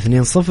الخليج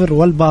 2-0،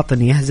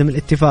 والباطن يهزم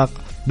الاتفاق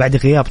بعد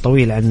غياب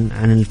طويل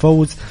عن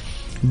الفوز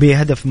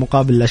بهدف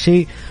مقابل لا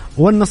شيء،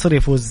 والنصر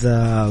يفوز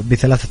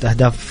ب3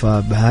 أهداف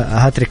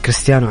بهاتريك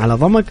كريستيانو على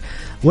ضمك.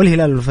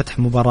 والهلال والفتح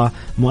مباراة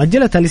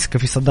مؤجلة، تاليسكا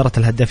في صدارة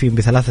الهدافين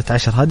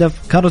ب13 هدف،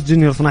 كارلوس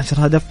جونيور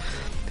 12 هدف،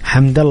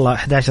 حمد الله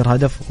 11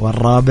 هدف،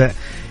 والرابع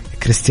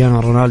كريستيانو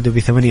رونالدو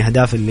ب8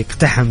 أهداف، اللي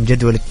اقتحم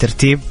جدول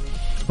الترتيب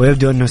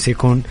ويبدو أنه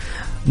سيكون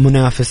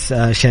منافس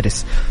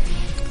شرس.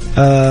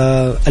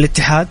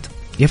 الاتحاد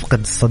يفقد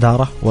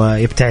الصدارة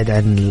ويبتعد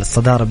عن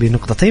الصدارة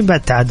بنقطتين بعد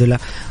تعادله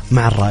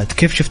مع الرائد.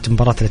 كيف شفت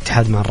مباراة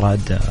الاتحاد مع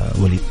الرائد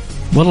وليد؟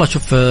 والله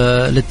شوف،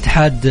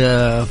 الاتحاد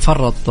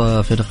فرط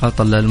في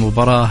نقاط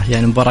المباراة،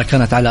 يعني المباراة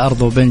كانت على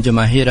أرضه وبين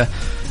جماهيره.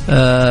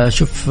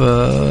 شوف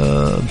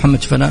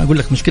محمد، شوف أنا أقول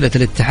لك مشكلة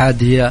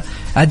الاتحاد هي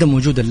عدم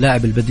وجود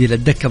اللاعب البديل.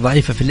 الدكة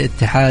ضعيفة في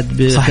الاتحاد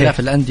بخلاف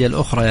الأندية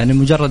الأخرى، يعني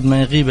مجرد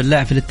ما يغيب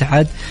اللاعب في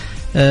الاتحاد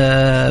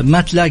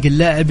ما تلاقي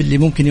اللاعب اللي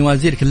ممكن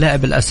يوازيك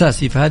اللاعب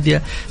الأساسي.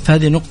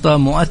 فهذه نقطة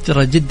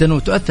مؤثرة جدا،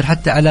 وتؤثر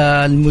حتى على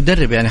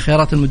المدرب، يعني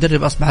خيارات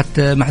المدرب أصبحت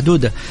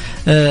محدودة.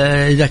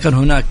 إذا كان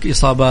هناك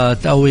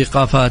إصابات أو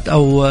إيقافات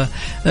أو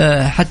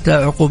حتى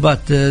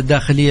عقوبات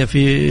داخلية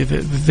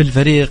في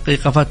الفريق،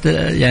 إيقافات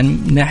يعني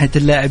من ناحية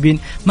اللاعبين،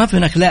 ما في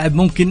هناك لاعب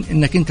ممكن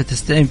أنك أنت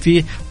تستعين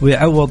فيه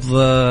ويعوض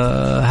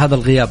هذا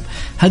الغياب.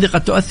 هذه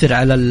قد تؤثر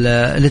على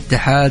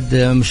الاتحاد.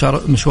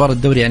 مشوار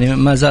الدوري يعني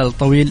ما زال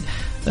طويل.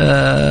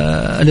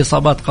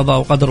 الإصابات قضاء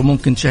وقدر،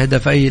 ممكن تشاهدها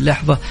في أي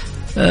لحظة.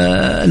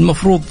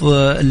 المفروض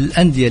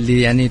الأندية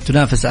اللي يعني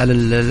تنافس على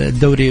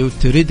الدوري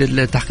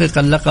وتريد تحقيق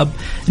اللقب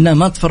إنها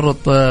ما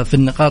تفرط في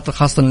النقاط،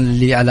 خاصة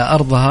اللي على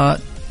أرضها.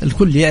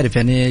 الكل يعرف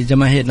يعني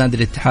جماهير نادي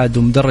الاتحاد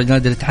ومدرج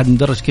نادي الاتحاد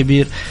مدرج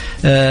كبير،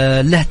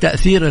 له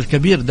تأثير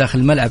الكبير داخل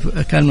الملعب.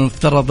 كان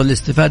المفترض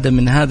الاستفادة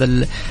من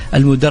هذا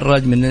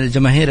المدرج، من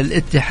جماهير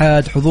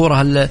الاتحاد،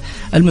 حضورها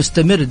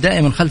المستمر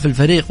دائما خلف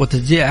الفريق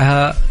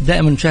وتشجيعها.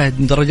 دائما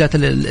نشاهد مدرجات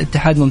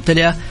الاتحاد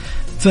ممتلئة.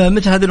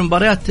 فمثل هذه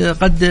المباريات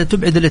قد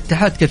تبعد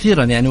الاتحاد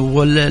كثيرا يعني،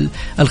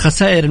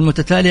 والخسائر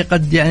المتتالية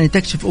قد يعني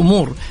تكشف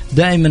أمور.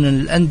 دائما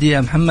الأندية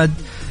محمد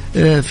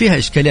فيها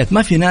إشكاليات،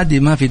 ما في نادي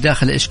ما في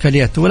داخل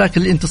إشكاليات،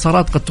 ولكن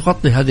الانتصارات قد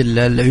تغطي هذه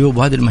العيوب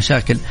وهذه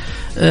المشاكل.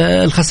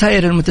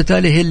 الخسائر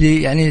المتتالية هي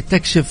اللي يعني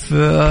تكشف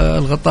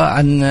الغطاء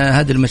عن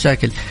هذه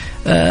المشاكل.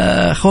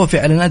 خوفي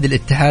على نادي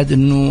الاتحاد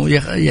إنه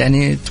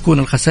يعني تكون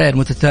الخسائر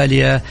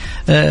متتالية،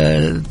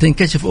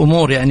 تنكشف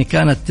أمور يعني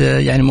كانت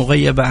يعني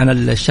مغيبة عن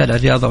الشارع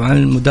الرياضي وعن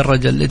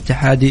المدرج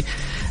الاتحادي.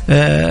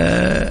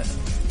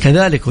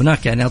 كذلك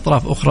هناك يعني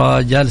أطراف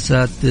أخرى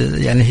جالسة،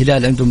 يعني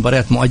الهلال عنده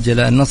مباريات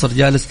مؤجلة، النصر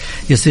جالس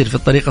يسير في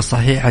الطريقة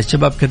الصحيحة،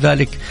 الشباب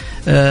كذلك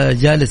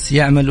جالس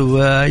يعمل،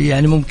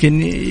 ويعني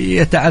ممكن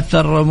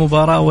يتعثر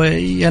مباراة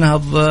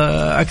وينهض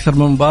أكثر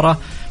من مباراة.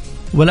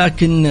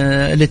 ولكن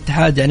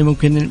الاتحاد يعني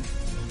ممكن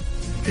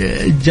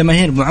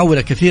الجماهير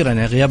معولة كثيرا،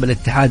 يعني غياب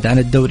الاتحاد عن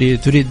الدوري،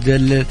 تريد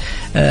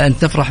أن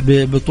تفرح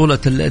ببطولة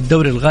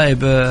الدوري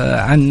الغائب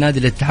عن نادي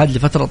الاتحاد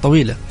لفترة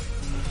طويلة.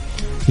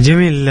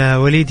 جميل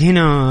وليد.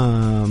 هنا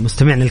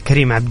مستمعنا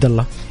الكريم عبد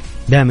الله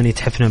دائما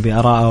يتحفنا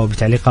بآراءه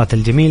وبتعليقات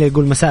الجميلة،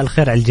 يقول مساء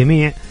الخير على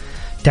الجميع.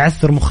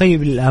 تعثر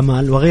مخيب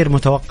للآمال وغير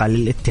متوقع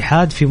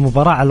للاتحاد في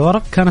مباراة على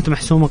الورق كانت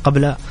محسومة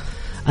قبل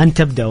أن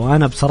تبدأ،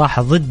 وأنا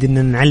بصراحة ضد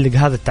أن نعلق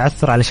هذا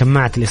التعثر على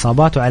شماعة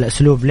الإصابات وعلى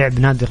أسلوب لعب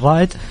نادي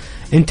الرائد.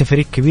 أنت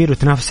فريق كبير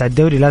وتنافس على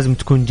الدوري، لازم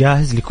تكون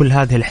جاهز لكل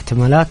هذه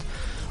الاحتمالات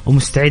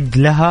ومستعد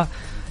لها،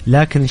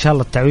 لكن إن شاء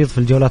الله التعويض في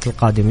الجولات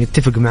القادمة.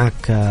 يتفق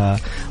معك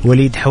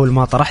وليد حول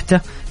ما طرحته،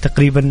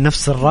 تقريبا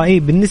نفس الرأي.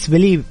 بالنسبة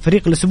لي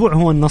فريق الأسبوع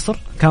هو النصر،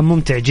 كان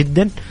ممتع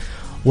جدا،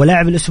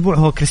 ولاعب الأسبوع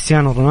هو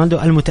كريستيانو رونالدو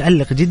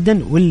المتألق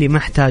جدا واللي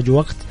محتاج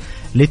وقت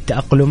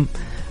للتأقلم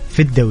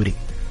في الدوري.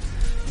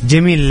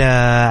 جميل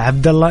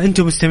عبد الله.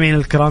 أنتم مستمعين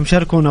الكرام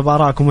شاركونا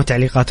بآرائكم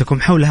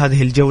وتعليقاتكم حول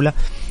هذه الجولة.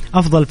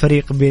 أفضل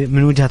فريق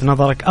من وجهة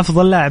نظرك،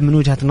 أفضل لاعب من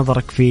وجهة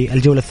نظرك في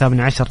الجولة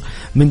 18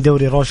 من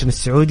دوري روشن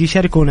السعودي.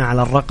 شاركونا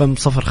على الرقم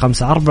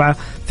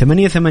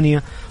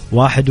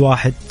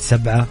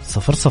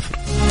 0548811700.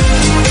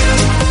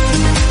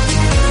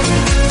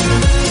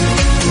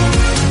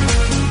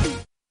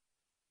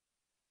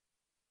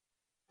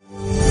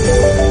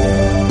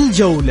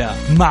 الجولة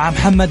مع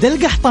محمد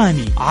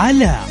القحطاني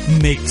على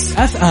ميكس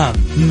اف ام.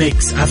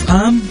 ميكس اف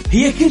ام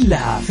هي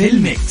كلها في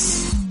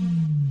الميكس.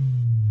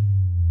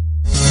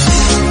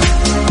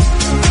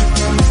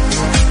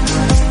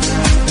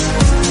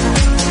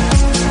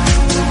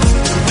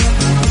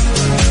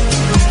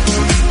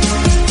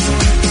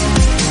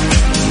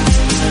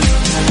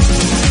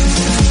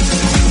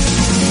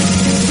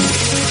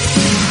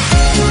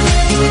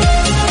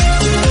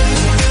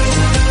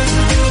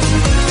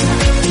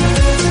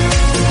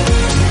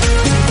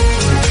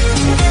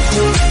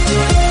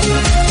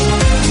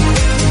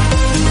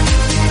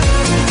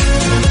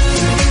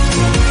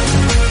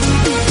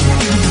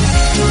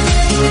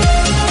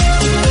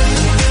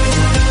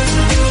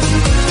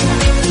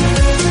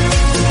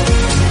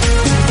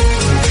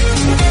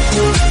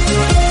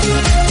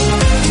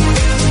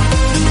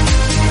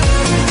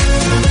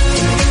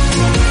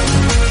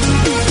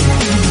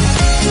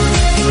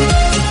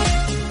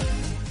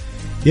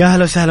 يا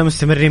هلا وسهلا،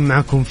 مستمرين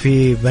معكم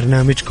في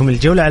برنامجكم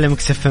الجولة على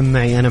مكس اف ام.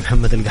 معي أنا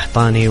محمد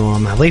القحطاني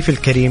ومع ضيفي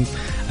الكريم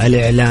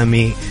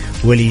الإعلامي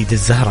وليد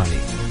الزهراني.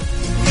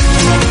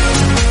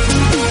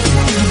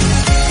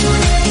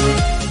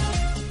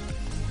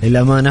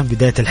 للأمانة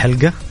بداية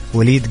الحلقة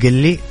وليد قال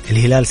لي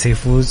الهلال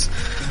سيفوز،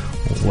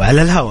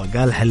 وعلى الهواء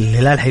قال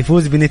الهلال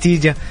حيفوز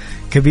بنتيجة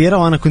كبيرة،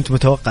 وأنا كنت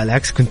متوقع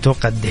العكس، كنت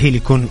متوقع الدحيل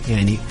يكون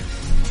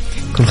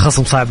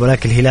خصم صعب،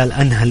 ولكن الهلال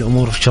أنهى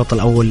الأمور في الشوط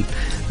الأول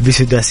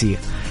بسداسية.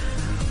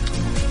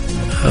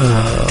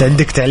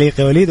 عندك تعليق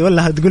يا وليد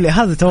ولا هتقول لي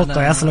هذا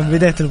توقع أصلا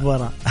بداية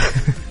المباراة؟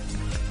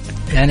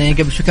 يعني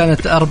قبل شو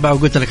كانت 4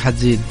 وقلت لك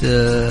حتزيد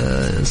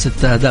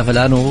 6 أهداف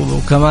الآن،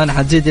 وكمان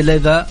حتزيد إلا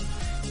إذا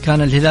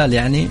كان الهلال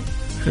يعني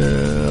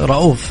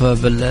رؤوف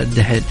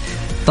بالدحيل.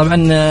 طبعا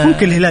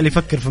ممكن الهلال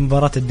يفكر في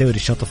مباراة الدوري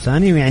الشوط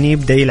الثاني، يعني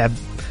يبدأ يلعب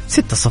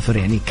 6-0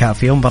 يعني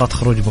كافية، مباراة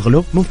خروج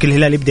مغلوب. ممكن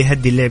الهلال يبدأ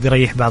يهدي اللعب،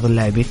 يريح بعض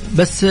اللاعبين.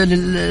 بس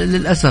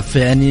للأسف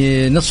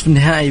يعني نصف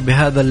النهائي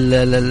بهذا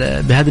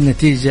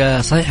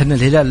النتيجة. صحيح أن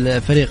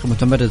الهلال فريق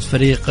متمرس،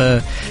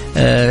 فريق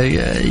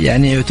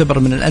يعني يعتبر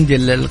من الأندية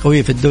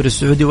القوية في الدوري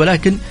السعودي،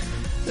 ولكن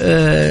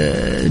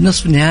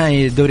نصف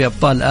نهائي دوري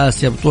أبطال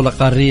آسيا، بطولة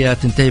قارية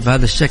تنتهي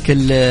بهذا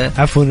الشكل.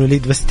 عفوا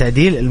وليد، بس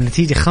تعديل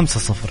النتيجة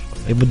 5-0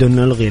 بدون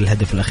نلغي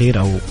الهدف الأخير،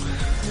 أو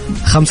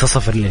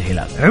 5-0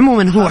 للهلال.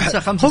 عموما هو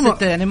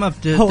 5-6 يعني ما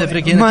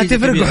بتفرق، ما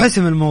تفرق،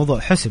 وحسم الموضوع،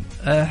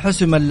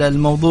 حسم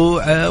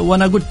الموضوع.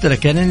 وأنا قلت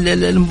لك يعني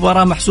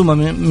المباراة محسومة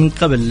من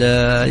قبل،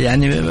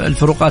 يعني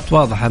الفروقات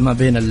واضحة ما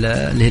بين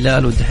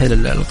الهلال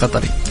والدحيل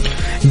القطري.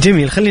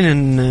 جميل، خلينا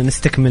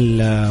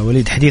نستكمل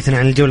وليد حديثنا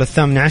عن الجولة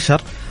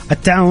 18.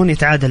 التعاون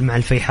يتعادل مع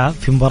الفيحاء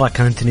في مباراة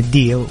كانت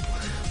ندية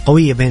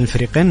قوية بين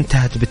الفريقين،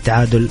 انتهت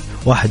بالتعادل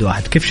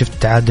 1-1. كيف شفت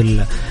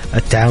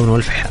التعاون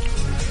والفيحاء؟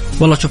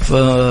 والله شوف،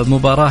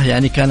 مباراة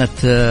يعني كانت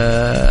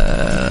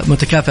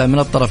متكافئة من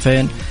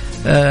الطرفين.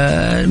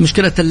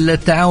 مشكلة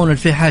التعاون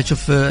والفيحاء،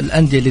 شوف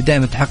الأندية اللي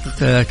دائما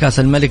تحقق كأس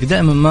الملك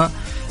دائما ما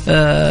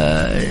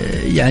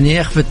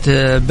يعني أخفت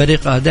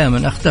بريقها،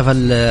 دائما اختفى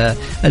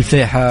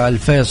الفيحاء،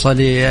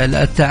 الفيصلي،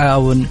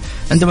 التعاون.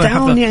 عندما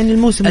التعاون يعني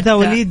الموسم ذا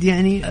وليد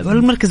يعني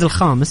المركز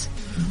الخامس،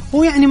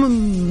 ويعني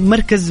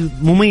مركز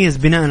مميز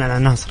بناء على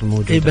العناصر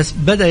الموجودة. بس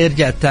بدأ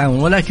يرجع التعاون،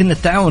 ولكن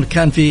التعاون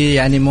كان في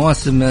يعني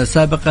مواسم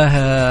سابقة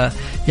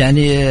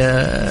يعني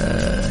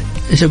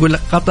ايش اقول لك،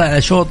 قطع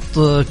شوط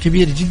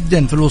كبير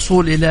جدا في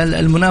الوصول الى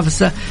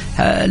المنافسة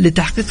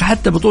لتحقيق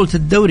حتى بطولة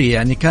الدوري.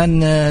 يعني كان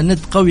ند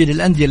قوي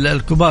للأندية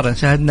الكبار.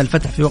 شاهدنا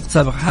الفتح في وقت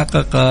سابق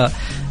حقق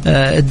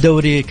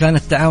الدوري، كان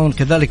التعاون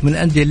كذلك من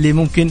الأندية اللي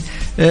ممكن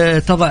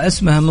تضع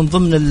اسمها من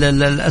ضمن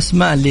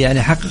الأسماء اللي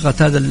يعني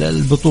حققت هذا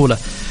البطولة.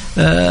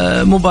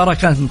 مباراة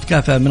كانت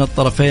متكافئة من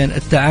الطرفين.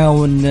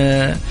 التعاون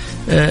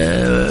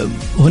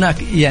هناك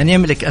يعني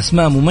يملك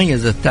أسماء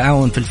مميزة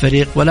التعاون في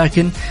الفريق،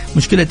 ولكن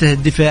مشكلته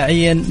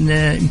دفاعيا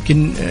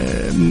يمكن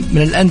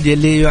من الأندية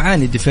اللي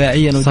يعاني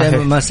دفاعيا،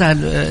 ودائما ما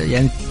سهل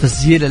يعني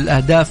تسجيل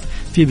الأهداف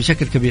فيه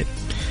بشكل كبير.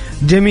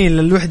 جميل،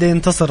 الوحدة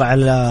ينتصر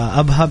على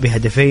أبها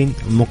بهدفين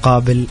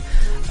مقابل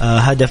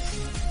هدف.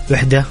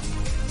 وحدة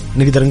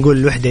نقدر نقول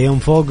الوحدة يوم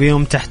فوق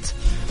ويوم تحت.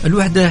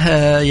 الوحدة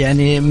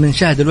يعني من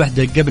شاهد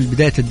الوحدة قبل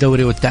بداية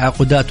الدوري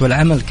والتعاقدات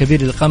والعمل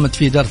الكبير اللي قامت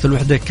فيه إدارة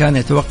الوحدة، كان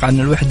يتوقع أن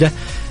الوحدة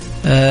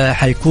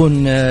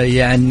حيكون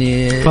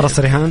يعني فرص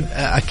رهان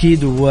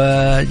أكيد،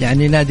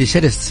 ويعني نادي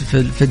شرس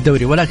في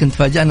الدوري، ولكن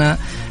تفاجأنا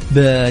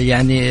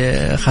يعني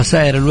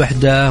خسائر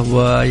الوحدة،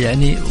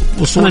 ويعني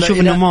وصول. أنا أشوف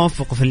إنه ما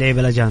وفقوا في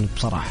اللعيبة الأجانب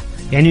بصراحة.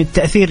 يعني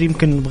التأثير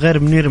يمكن بغير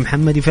منير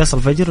محمدي،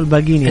 فيصل فجر،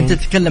 الباقيين يعني. أنت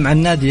تتكلم عن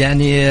نادي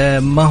يعني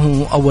ما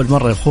هو أول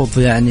مرة يخوض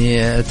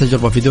يعني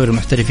تجربة في دوري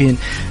المحترفين،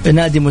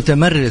 نادي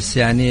متمرس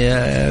يعني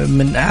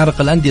من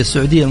أعرق الأندية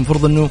السعودية.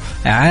 المفروض أنه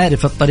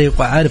عارف الطريق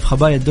وعارف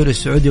خبايا الدوري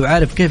السعودي،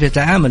 وعارف كيف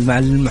يتعامل مع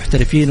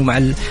المحترفين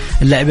ومع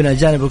اللاعبين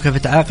الأجانب، وكيف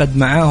يتعاقد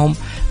معاهم.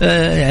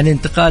 يعني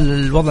انتقال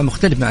الوضع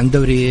مختلف عن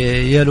دوري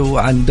يلو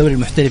وعن دوري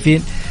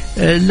المحترفين،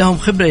 لهم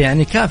خبرة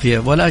يعني كافية،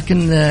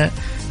 ولكن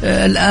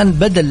الآن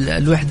بدل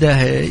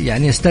الوحدة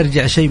يعني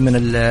يسترجع شيء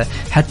من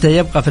حتى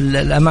يبقى في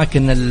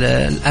الأماكن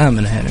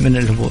الآمنة يعني من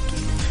الهبوط.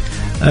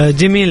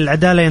 جميل،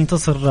 العدالة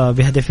ينتصر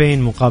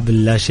بهدفين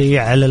مقابل لا شيء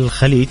على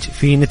الخليج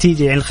في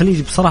نتيجة. يعني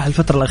الخليج بصراحة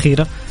الفترة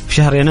الأخيرة في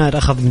شهر يناير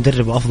أخذ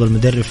مدرب أفضل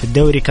مدرب في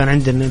الدوري، كان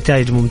عنده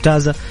نتائج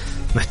ممتازة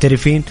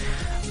محترفين.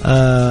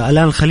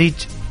 الآن الخليج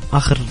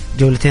آخر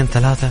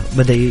 2-3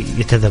 بدأ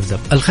يتذبذب.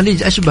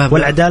 الخليج أشبه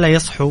والعدالة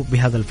يصحو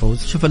بهذا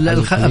الفوز. شوف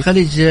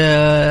الخليج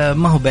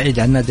ما هو بعيد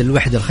عن نادي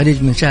الوحدة.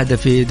 الخليج من شاهده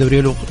في دوري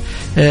يلو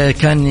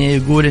كان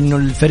يقول إنه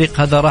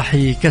الفريق هذا راح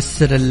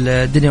يكسر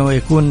الدنيا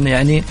ويكون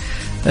يعني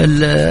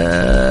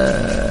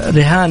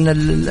رهان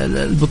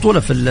البطولة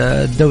في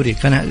الدوري.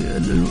 كان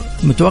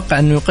متوقع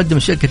أنه يقدم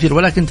شيء كثير،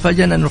 ولكن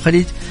تفاجأنا أن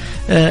الخليج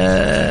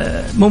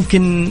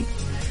ممكن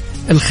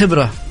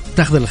الخبرة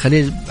تأخذ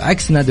الخليج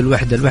عكس نادي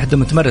الوحدة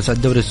متمرس على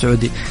الدوري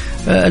السعودي.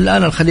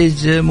 الآن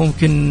الخليج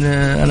ممكن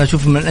أنا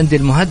أشوف من الأندية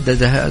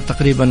المهددة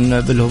تقريبا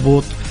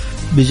بالهبوط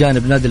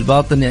بجانب نادي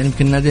الباطن. يعني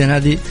يمكن نادي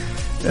هذه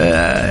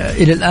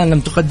إلى الآن لم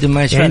تقدم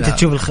ما يشفع. يعني أنت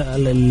تشوف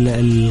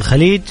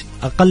الخليج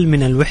أقل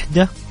من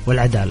الوحدة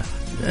والعدالة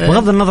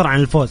بغض النظر عن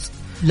الفوز.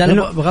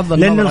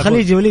 لأن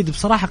الخليج وليد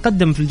بصراحة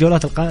قدم في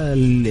الجولات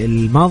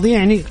الماضية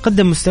يعني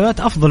قدم مستويات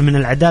أفضل من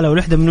العدالة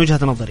والوحدة من وجهة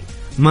نظري.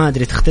 ما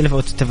أدري تختلف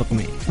أو تتفق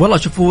معي. والله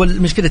شوفوا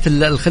مشكلة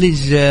الخليج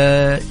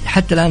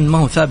حتى الآن ما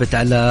هو ثابت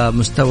على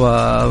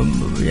مستوى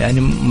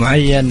يعني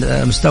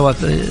معين، مستوى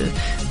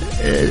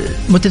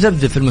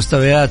متذبذب في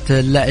المستويات.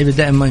 اللاعبين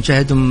دائما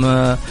نشاهدهم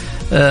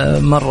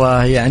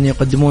مرة يعني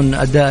يقدمون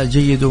أداء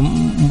جيد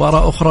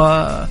ومباراة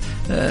أخرى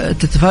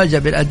تتفاجأ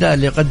بالأداء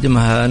اللي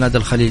يقدمها نادي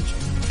الخليج.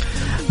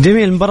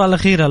 جميل. المباراة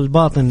الأخيرة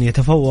الباطن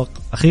يتفوق،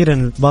 أخيرا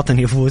الباطن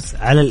يفوز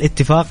على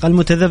الاتفاق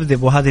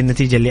المتذبذب، وهذه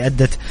النتيجة اللي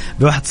أدت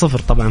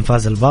ب1-0. طبعا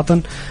فاز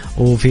الباطن.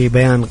 وفي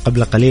بيان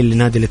قبل قليل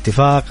لنادي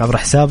الاتفاق عبر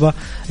حسابه: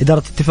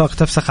 إدارة الاتفاق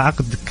تفسخ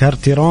عقد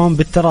كارتيرون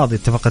بالتراضي.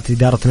 اتفقت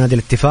إدارة نادي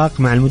الاتفاق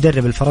مع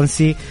المدرب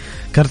الفرنسي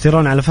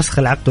كارتيرون على فسخ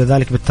العقد،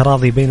 وذلك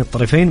بالتراضي بين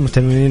الطرفين،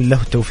 متمنين له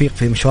التوفيق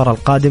في مشواره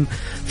القادم.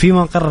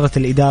 فيما قررت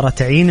الإدارة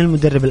تعيين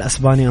المدرب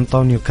الأسباني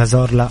أنطونيو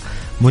كازورلا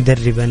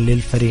مدربا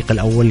للفريق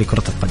الأول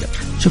لكرة القدم.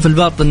 شوف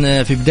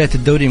الباطن في بداية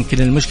الدوري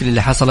يمكن المشكلة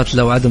اللي حصلت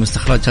له عدم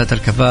استخراج شهادة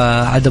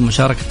الكفاءة، عدم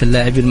مشاركة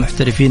اللاعبين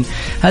المحترفين،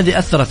 هذه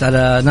أثرت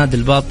على نادي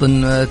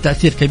الباطن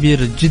تأثير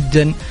كبير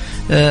جدا.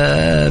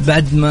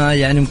 بعد ما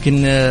يعني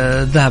يمكن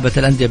ذهبت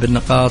الأندية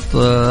بالنقاط،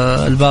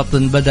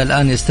 الباطن بدأ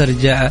الآن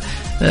يسترجع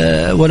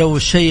ولو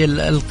الشيء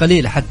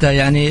القليل حتى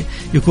يعني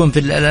يكون في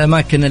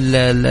الأماكن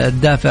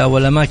الدافئة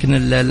والأماكن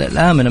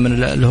الآمنة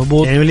من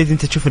الهبوط. يعني وليد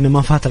أنت تشوف إنه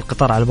ما فات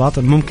القطار على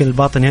الباطن، ممكن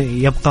الباطن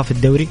يبقى في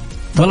الدوري؟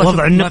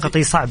 وضع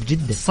النقطي صعب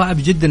جدا، صعب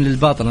جدا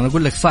للباطن. أنا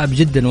أقول لك صعب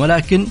جدا،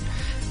 ولكن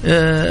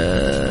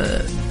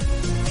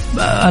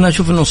أنا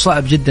أشوف إنه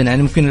صعب جدا.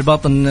 يعني ممكن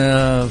الباطن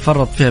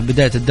فرط فيها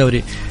بداية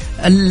الدوري.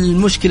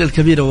 المشكلة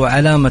الكبيرة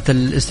وعلامة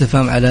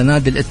الاستفهام على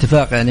نادي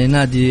الاتفاق، يعني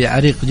نادي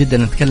عريق جدا،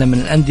 نتكلم من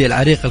الأندية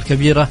العريقة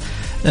الكبيرة.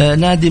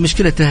 نادي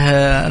مشكلته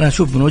أنا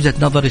أشوف من وجهة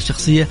نظري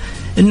الشخصية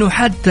إنه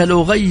حتى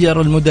لو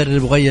غير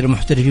المدرب وغير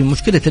المحترفين،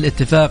 مشكلة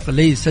الاتفاق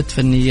ليست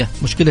فنية.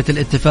 مشكلة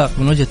الاتفاق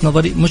من وجهة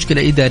نظري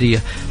مشكلة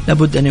إدارية.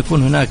 لابد أن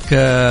يكون هناك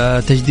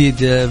تجديد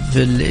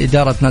في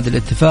إدارة نادي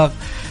الاتفاق.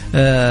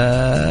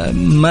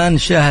 ما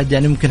نشاهد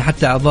يعني ممكن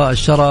حتى أعضاء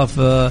الشرف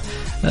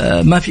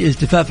ما في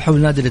التفاف حول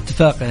نادي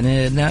الاتفاق.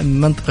 يعني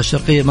المنطقة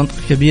الشرقية منطقة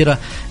كبيرة،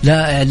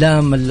 لا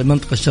إعلام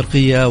المنطقة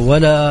الشرقية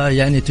ولا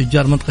يعني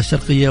تجار المنطقة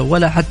الشرقية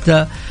ولا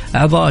حتى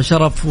أعضاء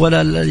شرف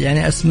ولا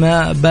يعني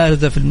أسماء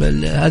بارزة في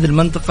هذه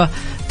المنطقة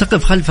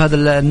تقف خلف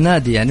هذا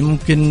النادي. يعني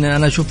ممكن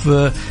أنا أشوف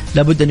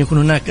لابد أن يكون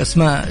هناك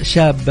أسماء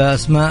شابة،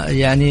 أسماء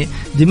يعني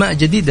دماء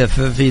جديدة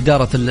في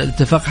إدارة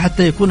الاتفاق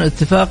حتى يكون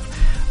الاتفاق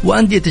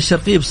وأندية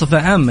الشرقية بصفة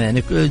عامة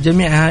يعني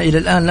جميعها إلى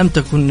الآن لم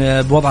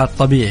تكن بوضعها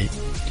الطبيعي.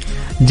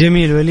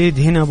 جميل. وليد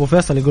هنا أبو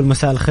فيصل يقول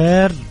مساء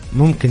الخير،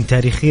 ممكن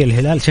تاريخية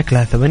الهلال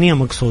شكلها 8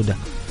 مقصودة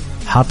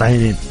حاط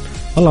عينين.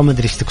 والله ما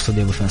أدري إيش تقصد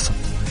يا أبو فيصل.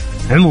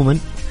 عموما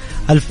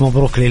ألف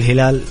مبروك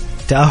للهلال،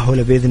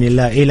 تأهل بإذن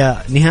الله إلى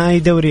نهائي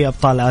دوري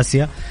أبطال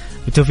آسيا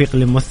بتوفيق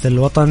لممثل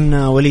الوطن.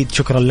 وليد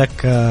شكرا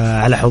لك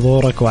على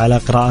حضورك وعلى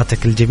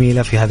قراءتك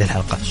الجميلة في هذه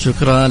الحلقة.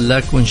 شكرا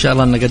لك، وإن شاء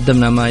الله أن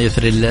قدمنا ما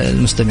يثري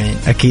المستمعين.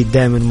 أكيد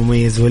دائما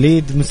مميز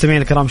وليد.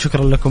 مستمعين الكرام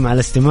شكرا لكم على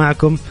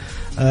استماعكم.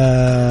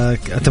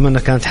 أتمنى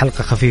كانت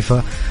حلقة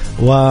خفيفة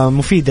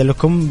ومفيدة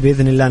لكم.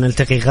 بإذن الله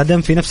نلتقي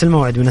غدا في نفس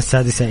الموعد من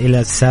 6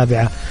 إلى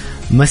 7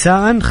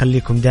 مساء.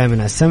 خليكم دائما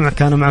على السمع.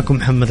 كان معكم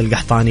محمد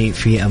القحطاني،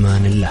 في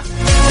أمان الله.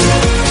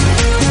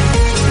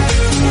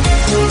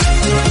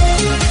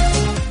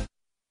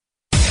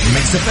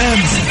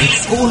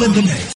 It's all in the mix.